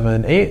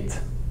 7, 8,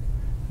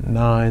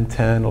 9,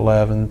 10,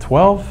 11,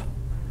 12,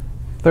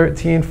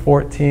 13,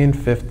 14,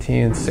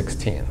 15,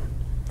 16.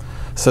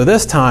 So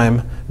this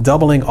time,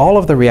 doubling all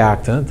of the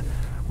reactant,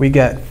 we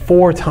get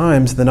 4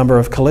 times the number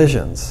of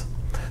collisions.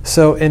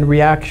 So in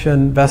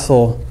reaction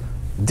vessel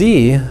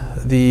D,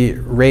 the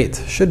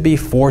rate should be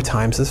 4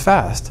 times as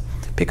fast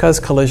because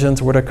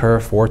collisions would occur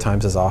 4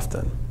 times as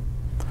often.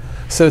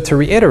 So to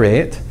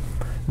reiterate,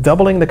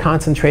 doubling the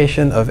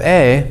concentration of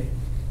A,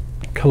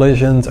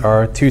 collisions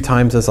are 2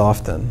 times as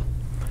often.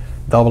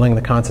 Doubling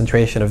the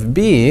concentration of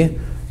B,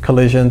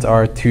 collisions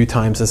are 2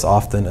 times as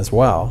often as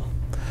well.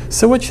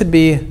 So it should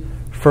be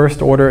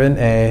first order in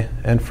A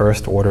and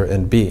first order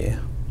in B.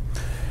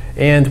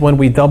 And when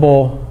we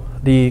double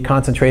the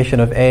concentration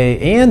of A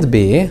and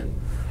B,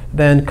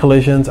 then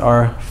collisions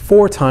are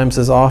 4 times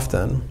as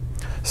often.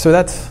 So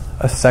that's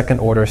a second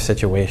order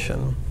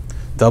situation.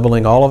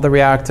 Doubling all of the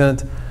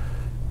reactant,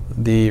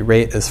 the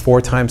rate is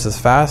 4 times as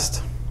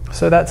fast.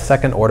 So that's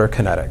second order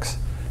kinetics.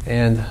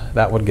 And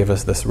that would give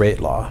us this rate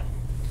law.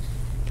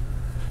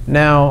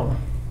 Now,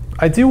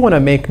 I do want to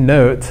make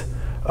note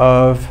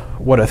of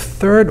what a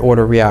third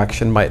order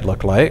reaction might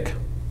look like.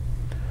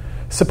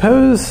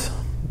 Suppose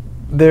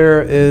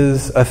there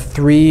is a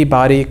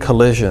 3-body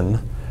collision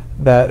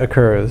that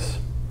occurs,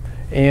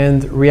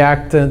 and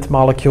reactant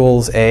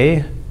molecules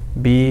A,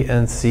 B,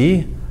 and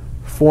C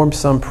form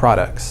some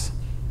products.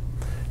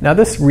 Now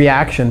this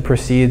reaction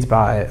proceeds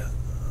by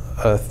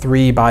a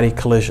 3-body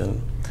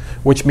collision,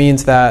 which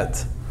means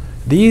that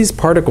these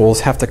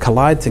particles have to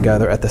collide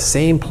together at the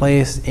same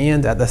place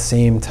and at the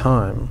same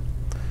time.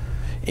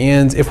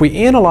 And if we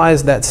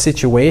analyze that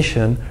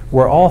situation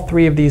where all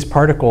 3 of these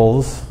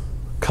particles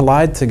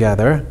collide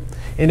together,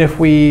 and if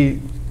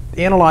we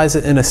analyze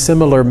it in a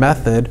similar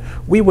method,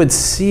 we would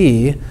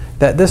see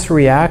that this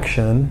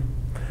reaction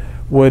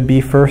would be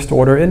first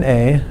order in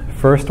A,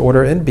 first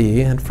order in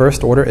B, and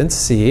first order in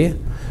C,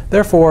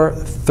 therefore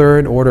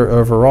third order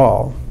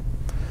overall.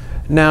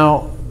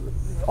 Now,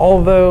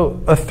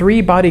 although a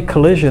 3-body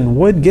collision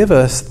would give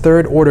us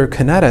third order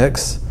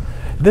kinetics,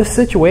 this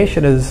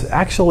situation is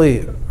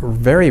actually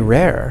very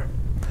rare.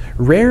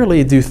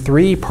 Rarely do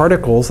 3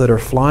 particles that are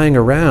flying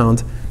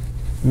around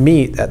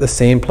meet at the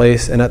same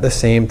place and at the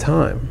same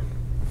time.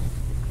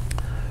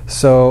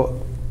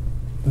 So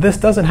this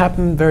doesn't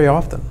happen very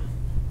often.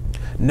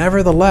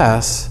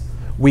 Nevertheless,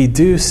 we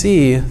do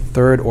see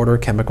third-order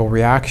chemical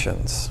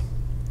reactions.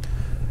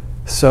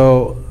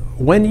 So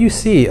when you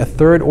see a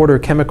third-order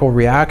chemical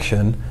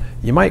reaction,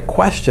 you might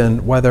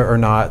question whether or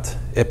not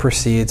it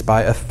proceeds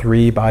by a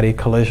three-body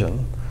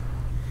collision.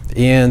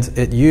 And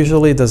it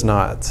usually does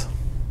not.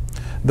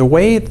 The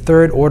way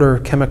third-order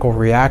chemical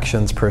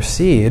reactions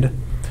proceed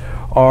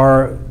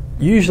are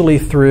usually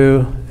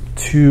through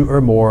two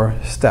or more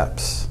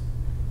steps.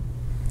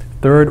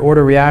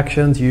 Third-order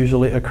reactions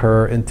usually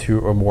occur in two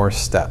or more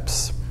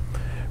steps,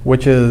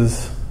 which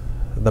is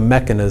the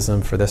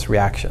mechanism for this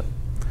reaction.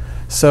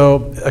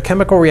 So a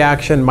chemical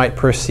reaction might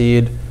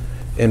proceed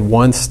in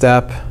one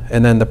step,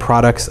 and then the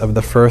products of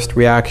the first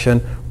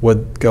reaction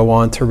would go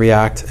on to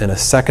react in a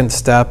second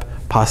step,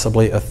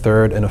 possibly a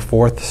third and a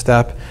fourth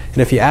step. And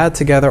if you add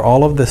together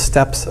all of the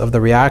steps of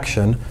the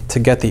reaction to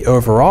get the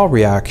overall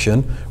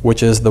reaction,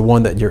 which is the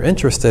one that you're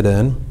interested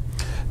in,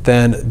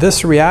 then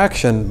this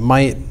reaction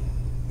might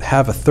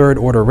have a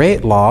third-order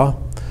rate law,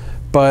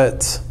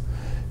 but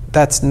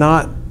that's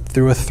not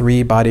through a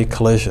three-body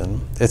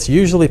collision. It's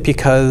usually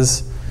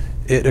because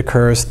it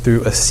occurs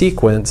through a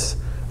sequence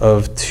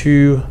of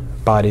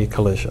two-body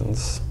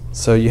collisions.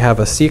 So you have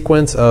a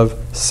sequence of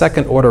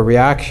second-order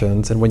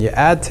reactions, and when you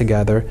add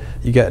together,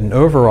 you get an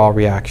overall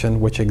reaction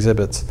which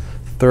exhibits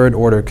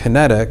third-order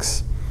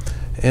kinetics,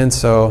 and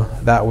so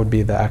that would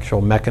be the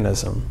actual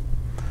mechanism.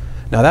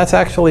 Now that's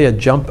actually a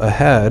jump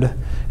ahead.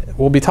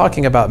 We'll be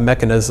talking about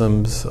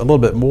mechanisms a little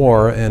bit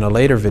more in a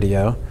later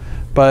video,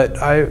 but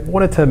I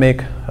wanted to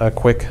make a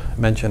quick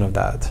mention of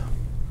that.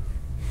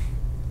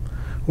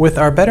 With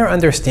our better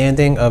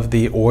understanding of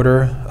the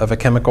order of a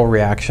chemical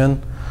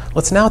reaction,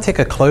 let's now take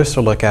a closer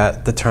look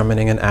at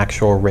determining an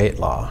actual rate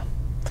law.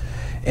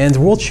 And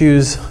we'll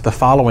choose the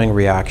following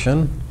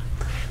reaction,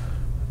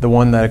 the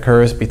one that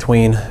occurs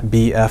between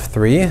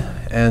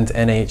BF3 and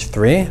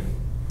NH3.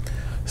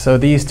 So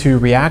these two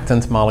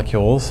reactant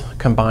molecules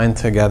combine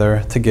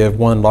together to give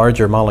one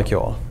larger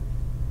molecule.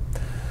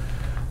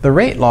 The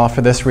rate law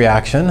for this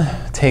reaction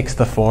takes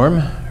the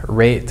form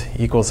rate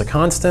equals a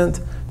constant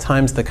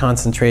times the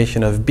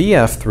concentration of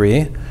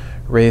BF3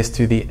 raised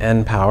to the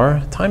n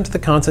power times the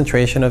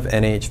concentration of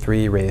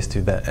NH3 raised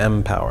to the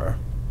m power.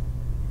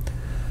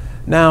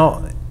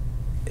 Now,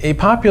 a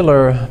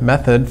popular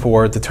method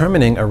for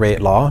determining a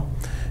rate law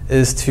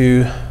is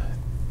to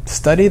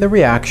study the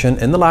reaction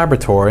in the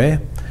laboratory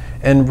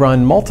and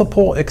run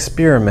multiple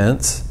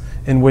experiments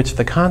in which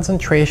the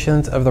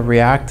concentrations of the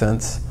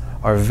reactants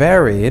are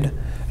varied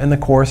and the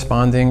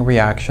corresponding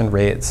reaction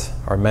rates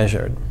are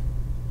measured.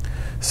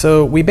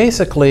 So we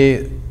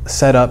basically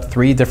set up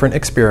 3 different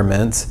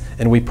experiments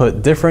and we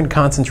put different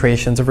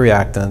concentrations of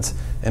reactants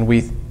and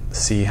we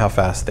see how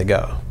fast they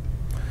go.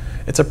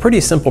 It's a pretty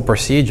simple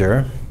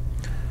procedure.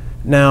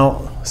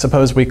 Now,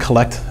 suppose we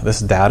collect this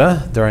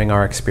data during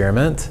our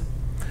experiment.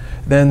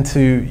 Then to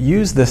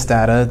use this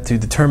data to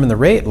determine the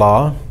rate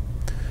law,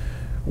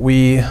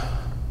 we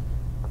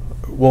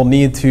will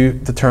need to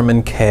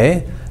determine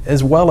K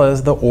as well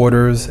as the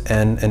orders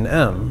N and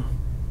M.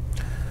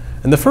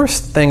 And the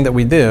first thing that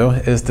we do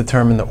is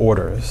determine the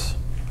orders.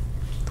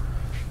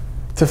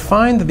 To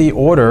find the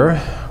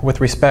order with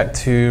respect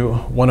to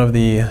one of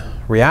the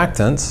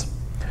reactants,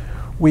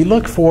 we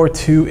look for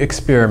 2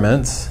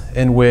 experiments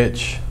in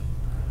which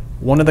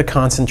one of the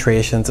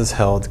concentrations is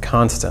held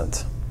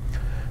constant.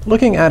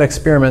 Looking at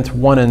experiments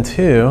 1 and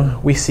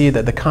 2, we see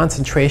that the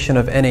concentration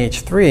of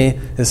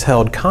NH3 is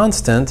held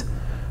constant,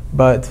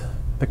 but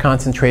the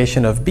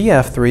concentration of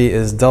BF3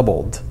 is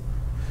doubled.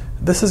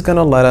 This is going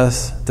to let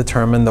us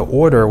determine the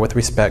order with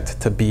respect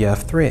to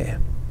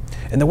BF3.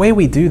 And the way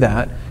we do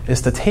that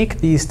is to take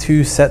these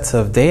 2 sets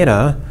of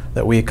data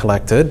that we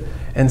collected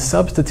and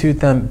substitute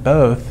them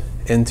both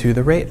into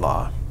the rate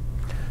law.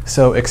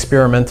 So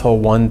experimental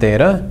 1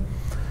 data,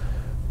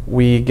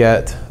 we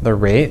get the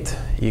rate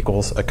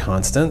equals a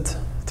constant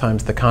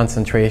times the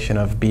concentration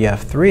of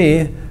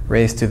BF3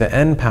 raised to the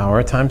n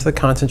power times the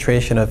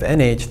concentration of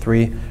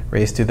NH3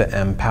 raised to the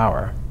m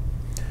power.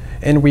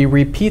 And we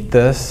repeat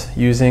this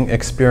using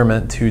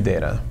experiment 2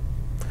 data.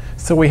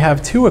 So we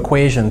have 2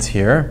 equations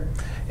here,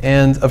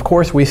 and of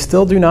course we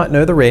still do not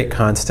know the rate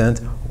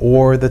constant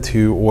or the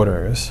 2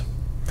 orders.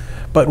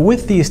 But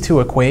with these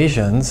 2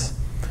 equations,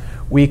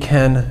 we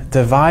can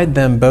divide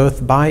them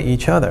both by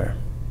each other.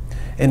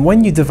 And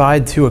when you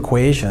divide 2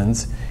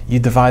 equations, you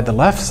divide the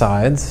left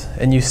sides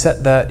and you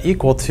set that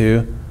equal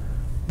to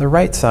the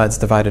right sides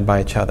divided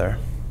by each other.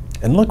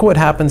 And look what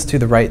happens to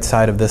the right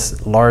side of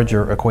this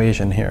larger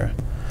equation here.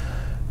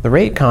 The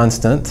rate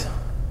constant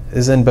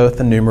is in both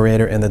the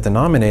numerator and the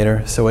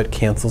denominator, so it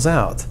cancels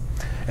out.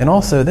 And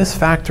also this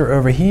factor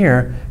over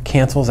here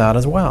cancels out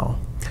as well.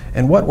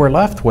 And what we're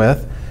left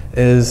with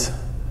is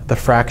the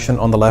fraction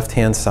on the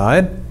left-hand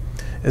side,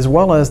 as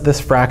well as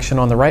this fraction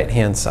on the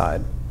right-hand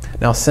side.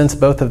 Now, since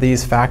both of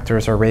these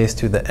factors are raised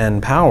to the n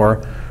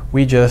power,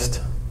 we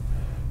just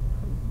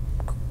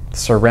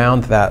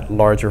surround that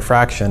larger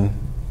fraction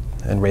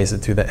and raise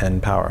it to the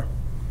n power.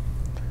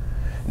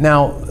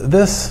 Now,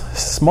 this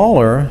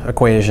smaller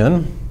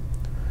equation,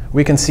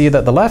 we can see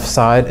that the left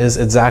side is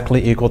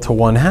exactly equal to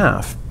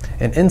 1/2.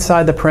 And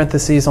inside the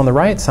parentheses on the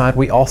right side,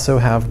 we also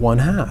have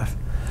 1/2.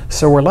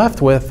 So we're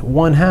left with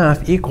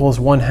 1/2 equals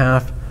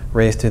 1/2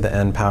 raised to the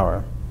n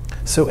power.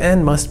 So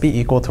n must be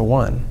equal to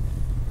 1.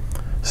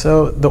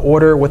 So the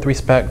order with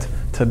respect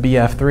to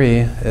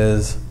BF3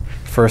 is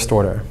first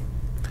order.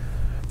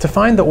 To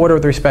find the order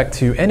with respect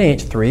to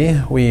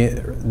NH3, we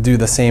do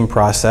the same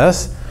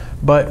process,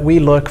 but we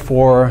look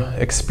for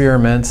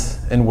experiments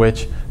in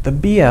which the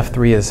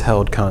BF3 is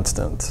held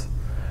constant.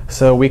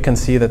 So we can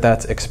see that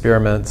that's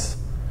experiments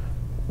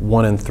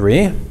 1 and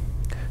 3.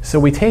 So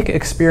we take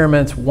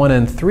experiments 1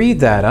 and 3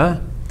 data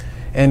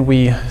and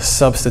we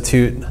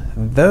substitute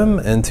them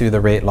into the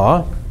rate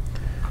law,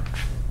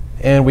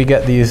 and we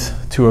get these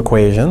two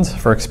equations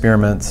for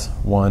experiments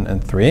 1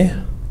 and 3.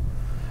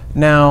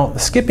 Now,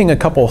 skipping a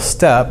couple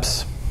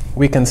steps,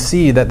 we can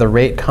see that the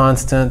rate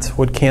constant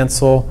would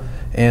cancel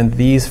and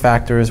these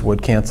factors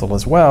would cancel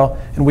as well,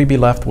 and we'd be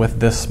left with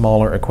this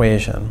smaller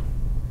equation.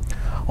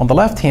 On the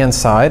left-hand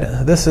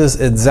side, this is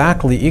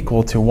exactly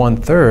equal to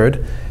 1/3,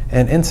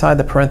 and inside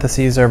the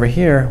parentheses over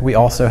here, we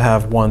also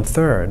have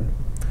 1/3.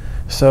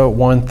 So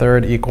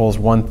 1/3 equals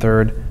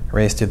 1/3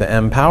 raised to the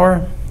m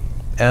power.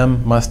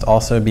 M must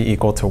also be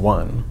equal to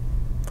 1.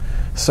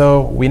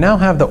 So we now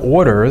have the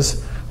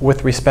orders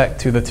with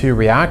respect to the two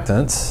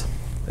reactants.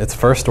 It's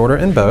first order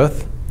in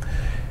both.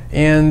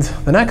 And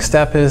the next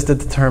step is to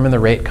determine the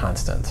rate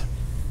constant.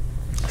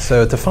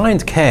 So to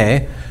find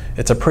K,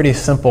 it's a pretty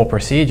simple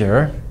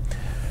procedure.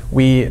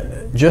 We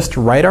just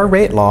write our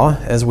rate law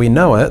as we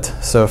know it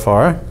so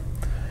far,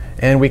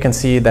 and we can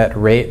see that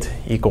rate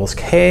equals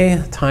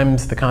K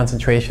times the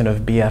concentration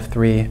of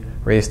BF3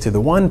 raised to the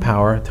 1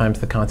 power times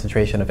the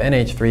concentration of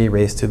NH3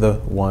 raised to the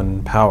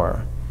 1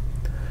 power.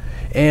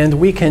 And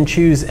we can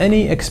choose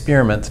any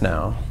experiment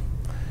now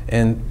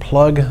and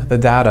plug the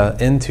data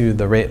into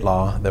the rate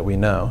law that we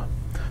know.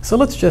 So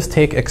let's just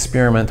take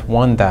experiment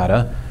 1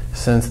 data,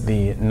 since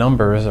the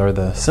numbers are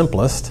the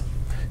simplest.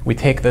 We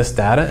take this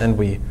data and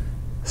we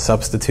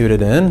substitute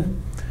it in,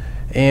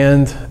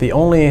 and the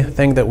only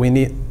thing that we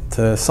need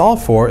to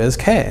solve for is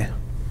K.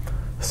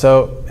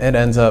 So it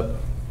ends up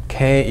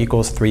K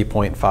equals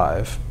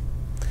 3.5.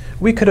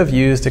 We could have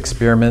used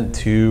experiment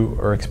 2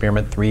 or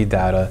experiment 3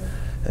 data,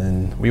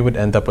 and we would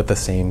end up with the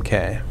same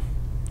K.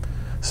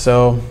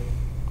 So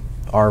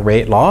our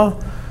rate law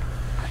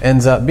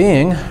ends up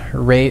being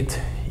rate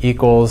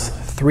equals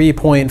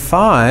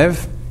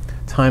 3.5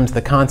 times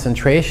the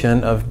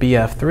concentration of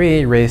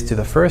BF3 raised to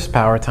the first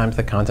power times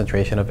the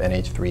concentration of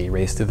NH3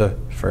 raised to the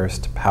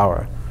first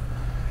power.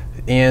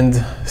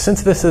 And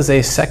since this is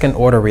a second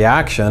order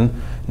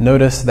reaction,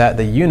 notice that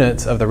the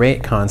units of the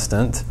rate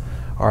constant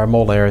are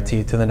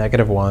molarity to the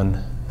 -1,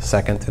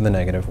 second to the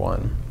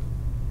 -1.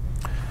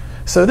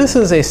 So this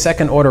is a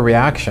second order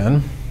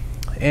reaction,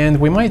 and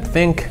we might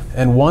think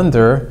and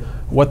wonder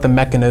what the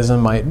mechanism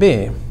might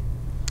be.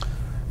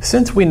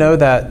 Since we know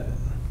that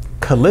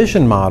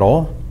collision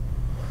model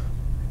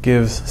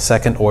gives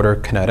second order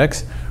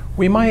kinetics,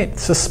 we might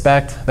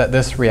suspect that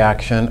this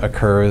reaction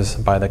occurs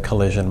by the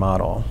collision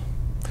model.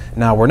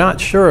 Now, we're not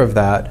sure of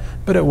that,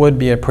 but it would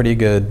be a pretty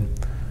good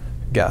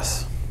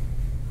guess.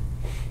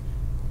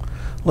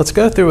 Let's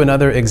go through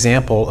another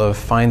example of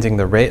finding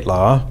the rate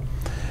law.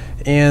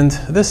 And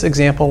this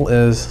example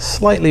is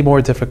slightly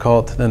more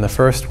difficult than the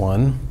first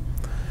one.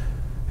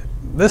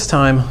 This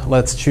time,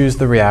 let's choose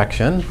the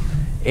reaction.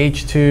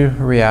 H2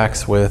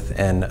 reacts with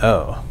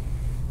NO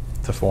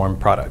to form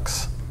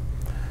products.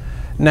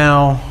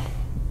 Now,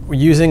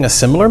 using a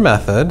similar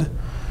method,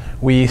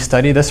 we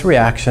study this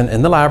reaction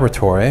in the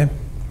laboratory,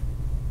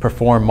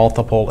 perform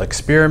multiple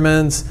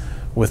experiments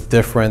with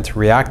different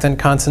reactant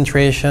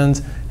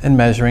concentrations, and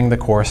measuring the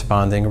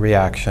corresponding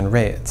reaction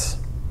rates.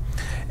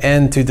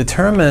 And to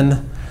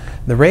determine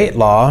the rate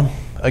law,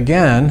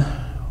 again,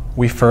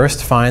 we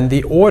first find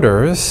the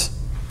orders.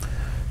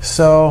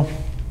 So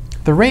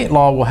the rate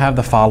law will have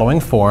the following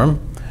form.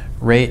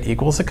 Rate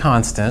equals a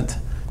constant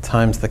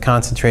times the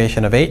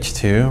concentration of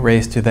H2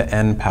 raised to the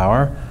n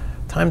power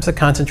times the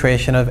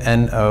concentration of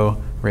NO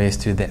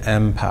raised to the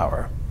m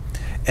power.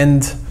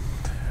 And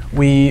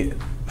we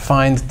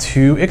find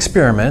two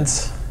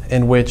experiments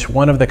in which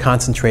one of the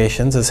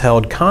concentrations is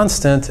held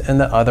constant and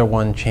the other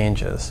one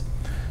changes.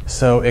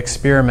 So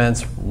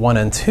experiments 1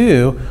 and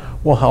 2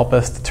 will help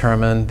us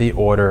determine the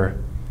order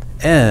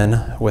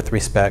n with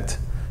respect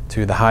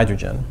to the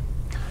hydrogen.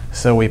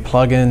 So we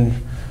plug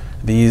in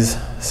these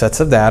sets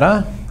of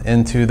data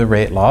into the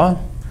rate law,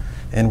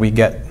 and we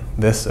get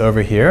this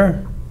over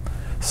here.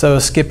 So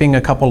skipping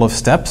a couple of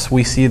steps,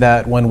 we see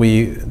that when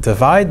we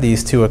divide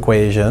these two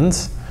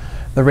equations,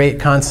 the rate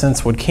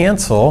constants would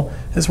cancel,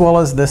 as well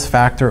as this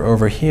factor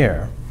over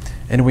here.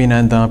 And we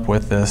end up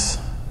with this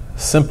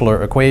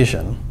simpler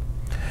equation.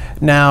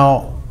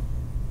 Now,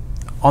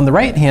 on the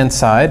right-hand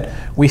side,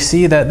 we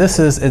see that this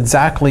is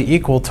exactly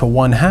equal to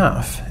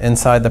 1/2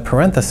 inside the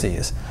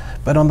parentheses.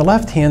 But on the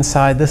left-hand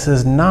side, this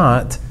is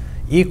not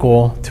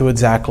equal to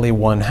exactly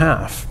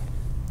 1/2.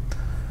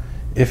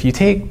 If you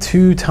take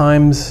 2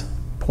 times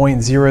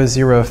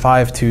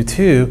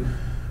 0.00522,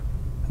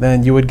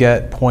 then you would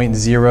get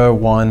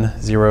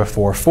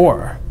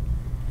 0.01044.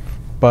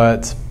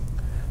 But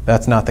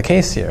that's not the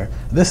case here.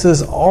 This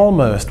is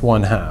almost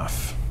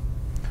 1/2.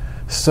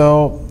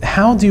 So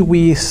how do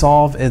we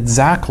solve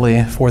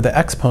exactly for the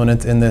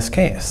exponent in this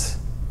case?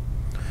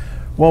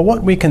 Well,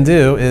 what we can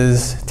do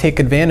is take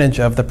advantage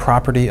of the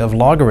property of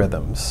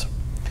logarithms.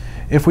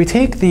 If we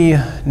take the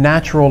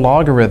natural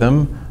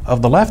logarithm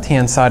of the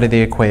left-hand side of the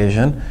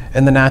equation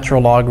and the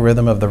natural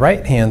logarithm of the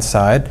right-hand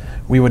side,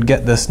 we would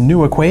get this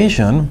new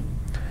equation.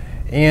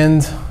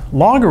 And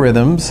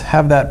logarithms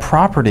have that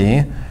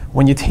property.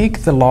 When you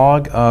take the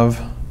log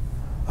of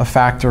a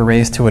factor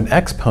raised to an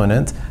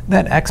exponent,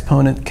 that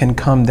exponent can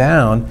come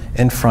down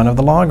in front of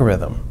the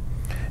logarithm.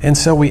 And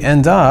so we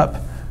end up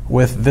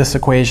with this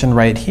equation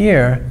right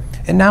here,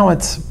 and now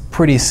it's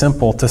pretty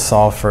simple to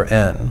solve for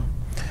n.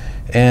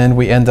 And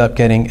we end up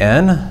getting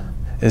n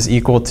is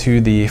equal to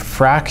the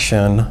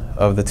fraction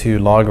of the two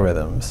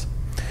logarithms.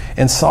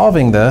 In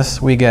solving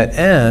this, we get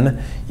n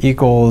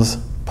equals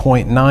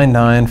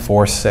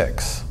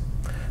 0.9946.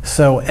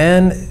 So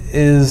n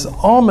is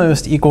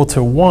almost equal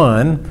to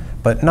 1,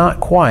 but not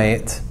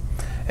quite.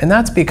 And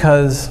that's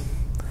because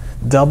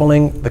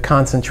doubling the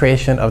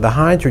concentration of the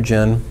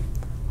hydrogen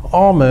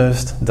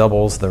almost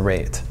doubles the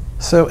rate.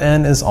 So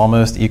n is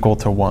almost equal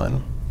to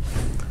 1.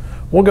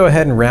 We'll go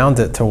ahead and round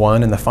it to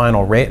 1 in the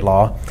final rate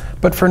law,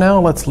 but for now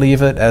let's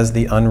leave it as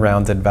the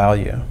unrounded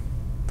value.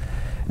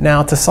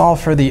 Now to solve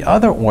for the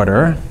other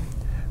order,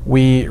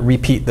 we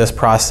repeat this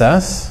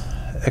process,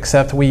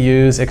 except we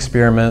use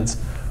experiments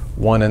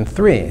 1 and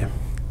 3.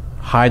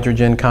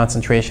 Hydrogen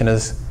concentration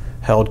is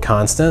held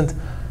constant,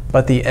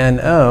 but the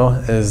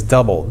NO is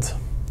doubled.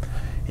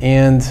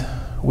 And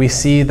we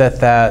see that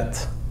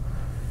that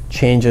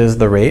changes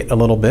the rate a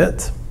little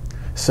bit.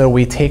 So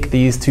we take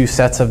these two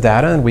sets of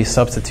data and we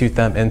substitute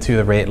them into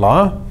the rate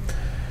law.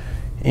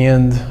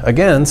 And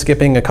again,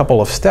 skipping a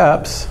couple of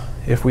steps,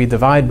 if we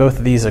divide both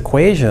of these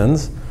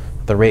equations,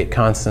 the rate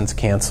constants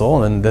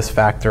cancel and this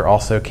factor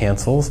also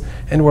cancels,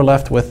 and we're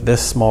left with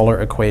this smaller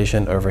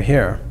equation over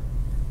here.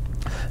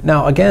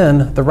 Now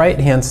again, the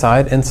right-hand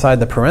side inside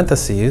the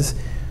parentheses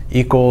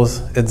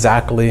equals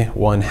exactly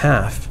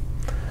 1/2.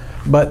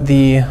 But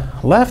the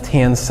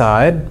left-hand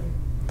side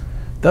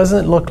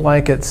doesn't look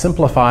like it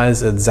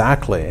simplifies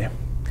exactly.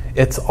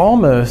 It's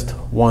almost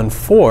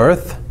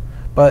 1/4,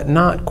 but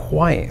not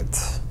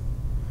quite.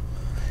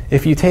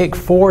 If you take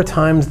 4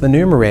 times the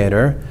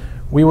numerator,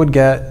 we would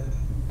get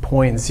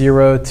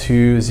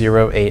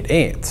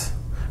 0.02088.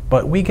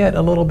 But we get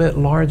a little bit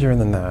larger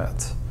than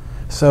that.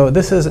 So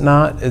this is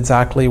not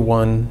exactly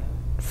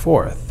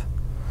 1/4.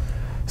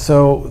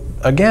 So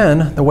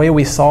again, the way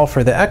we solve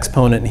for the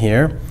exponent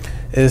here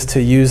is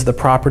to use the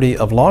property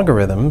of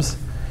logarithms.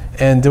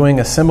 And doing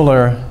a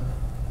similar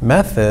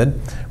method,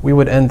 we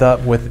would end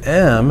up with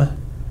m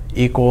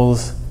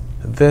equals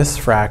this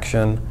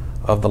fraction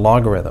of the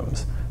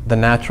logarithms, the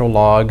natural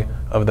log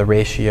of the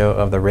ratio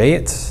of the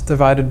rates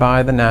divided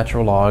by the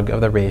natural log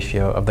of the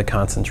ratio of the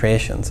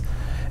concentrations.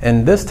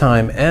 And this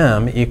time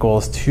m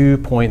equals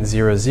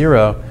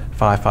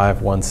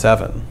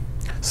 2.005517.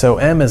 So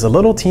m is a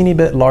little teeny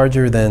bit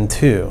larger than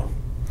 2.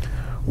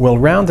 We'll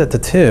round it to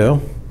 2,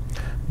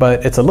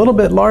 but it's a little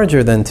bit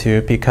larger than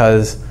 2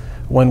 because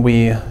when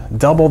we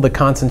double the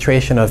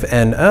concentration of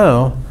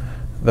NO,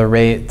 the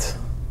rate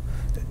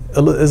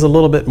is a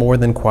little bit more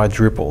than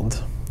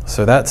quadrupled.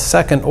 So that's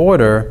second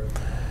order,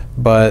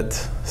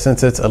 but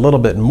since it's a little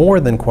bit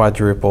more than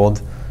quadrupled,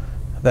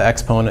 the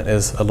exponent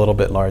is a little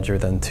bit larger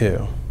than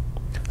 2.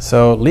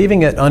 So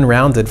leaving it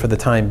unrounded for the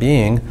time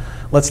being,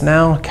 let's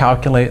now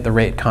calculate the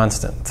rate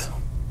constant.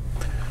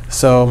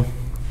 So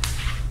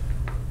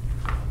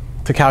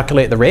to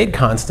calculate the rate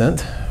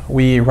constant,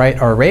 we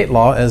write our rate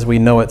law as we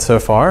know it so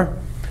far,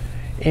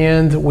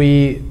 and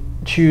we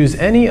choose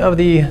any of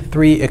the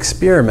 3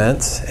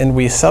 experiments and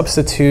we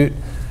substitute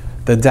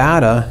the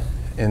data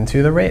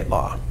into the rate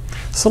law.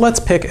 So let's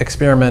pick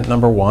experiment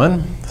number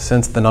 1,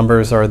 since the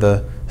numbers are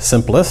the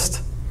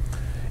simplest,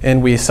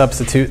 and we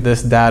substitute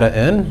this data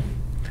in.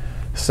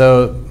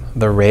 So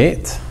the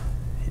rate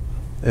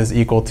is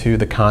equal to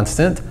the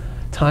constant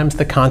times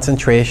the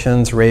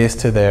concentrations raised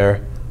to their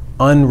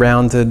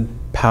unrounded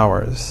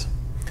powers.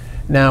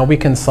 Now we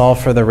can solve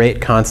for the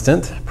rate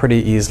constant pretty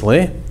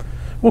easily.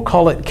 We'll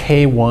call it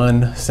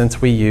K1 since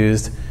we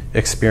used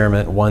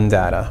experiment 1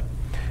 data.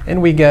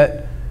 And we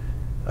get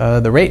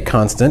the rate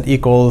constant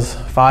equals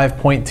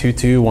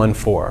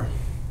 5.2214.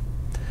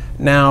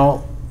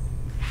 Now,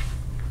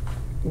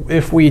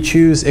 if we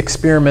choose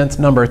experiment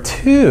number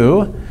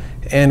 2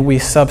 and we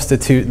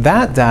substitute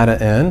that data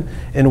in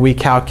and we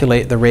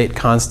calculate the rate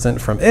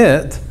constant from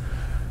it,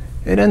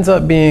 it ends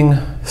up being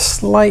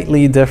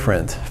slightly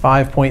different,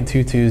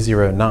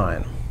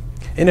 5.2209.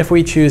 And if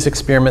we choose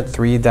experiment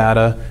 3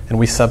 data and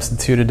we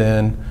substitute it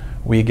in,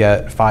 we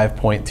get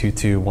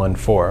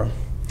 5.2214.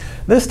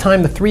 This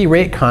time the 3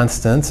 rate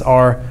constants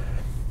are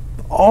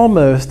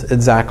almost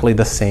exactly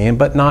the same,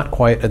 but not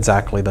quite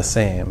exactly the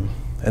same.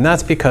 And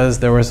that's because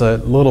there was a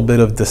little bit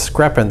of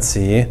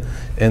discrepancy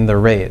in the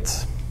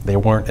rates. They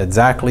weren't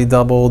exactly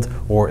doubled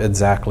or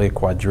exactly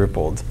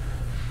quadrupled.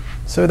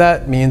 So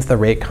that means the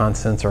rate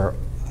constants are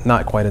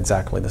not quite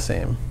exactly the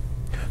same.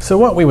 So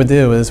what we would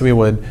do is we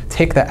would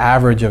take the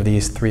average of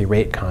these three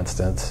rate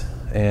constants,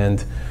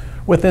 and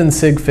within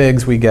sig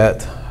figs we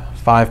get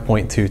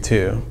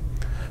 5.22.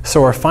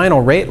 So our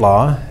final rate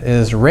law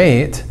is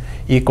rate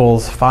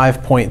equals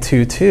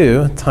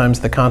 5.22 times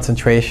the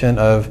concentration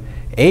of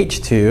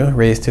H2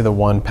 raised to the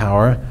 1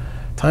 power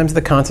times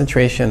the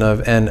concentration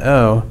of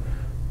NO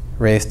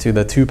raised to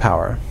the 2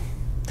 power.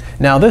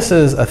 Now this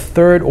is a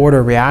third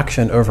order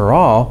reaction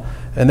overall,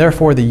 and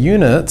therefore the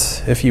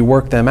units, if you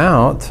work them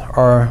out,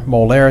 are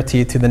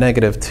molarity to the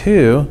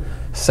 -2,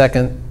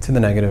 second to the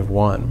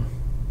 -1.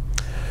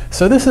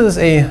 So this is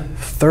a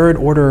third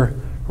order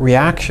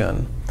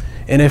reaction.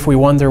 And if we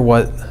wonder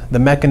what the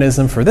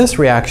mechanism for this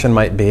reaction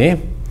might be,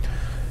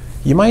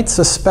 you might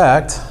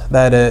suspect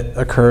that it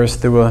occurs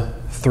through a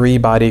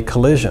three-body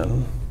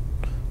collision.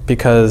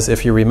 Because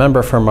if you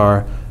remember from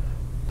our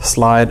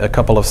slide a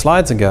couple of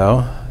slides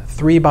ago,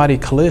 three-body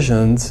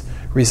collisions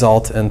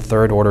result in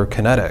third-order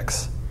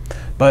kinetics.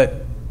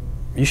 But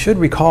you should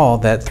recall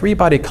that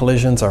three-body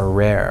collisions are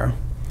rare.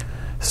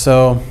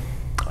 So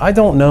I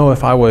don't know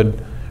if I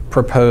would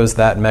propose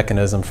that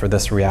mechanism for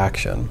this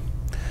reaction.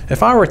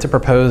 If I were to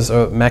propose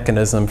a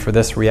mechanism for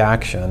this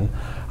reaction,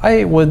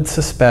 I would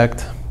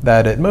suspect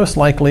that it most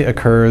likely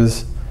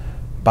occurs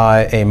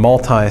by a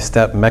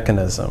multi-step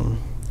mechanism.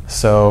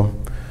 So,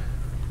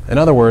 in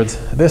other words,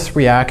 this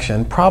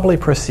reaction probably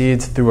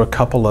proceeds through a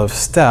couple of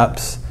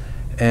steps,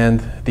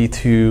 and the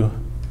two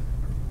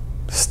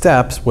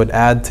steps would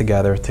add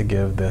together to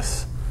give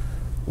this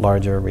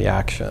larger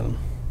reaction.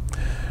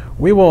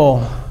 We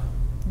will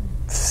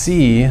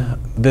see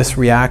this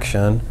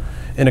reaction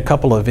in a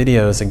couple of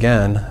videos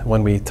again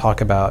when we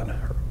talk about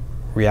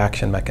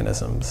reaction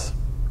mechanisms.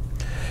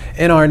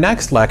 In our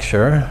next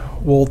lecture,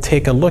 we'll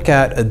take a look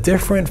at a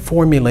different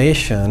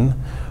formulation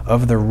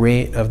of the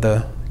rate of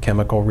the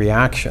chemical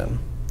reaction.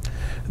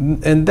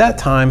 In that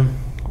time,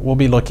 we'll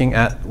be looking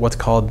at what's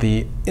called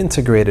the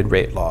integrated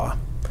rate law.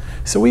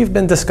 So we've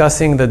been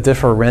discussing the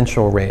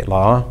differential rate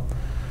law.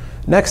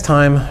 Next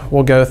time,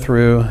 we'll go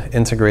through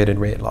integrated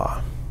rate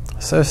law.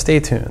 So stay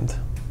tuned.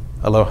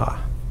 Aloha.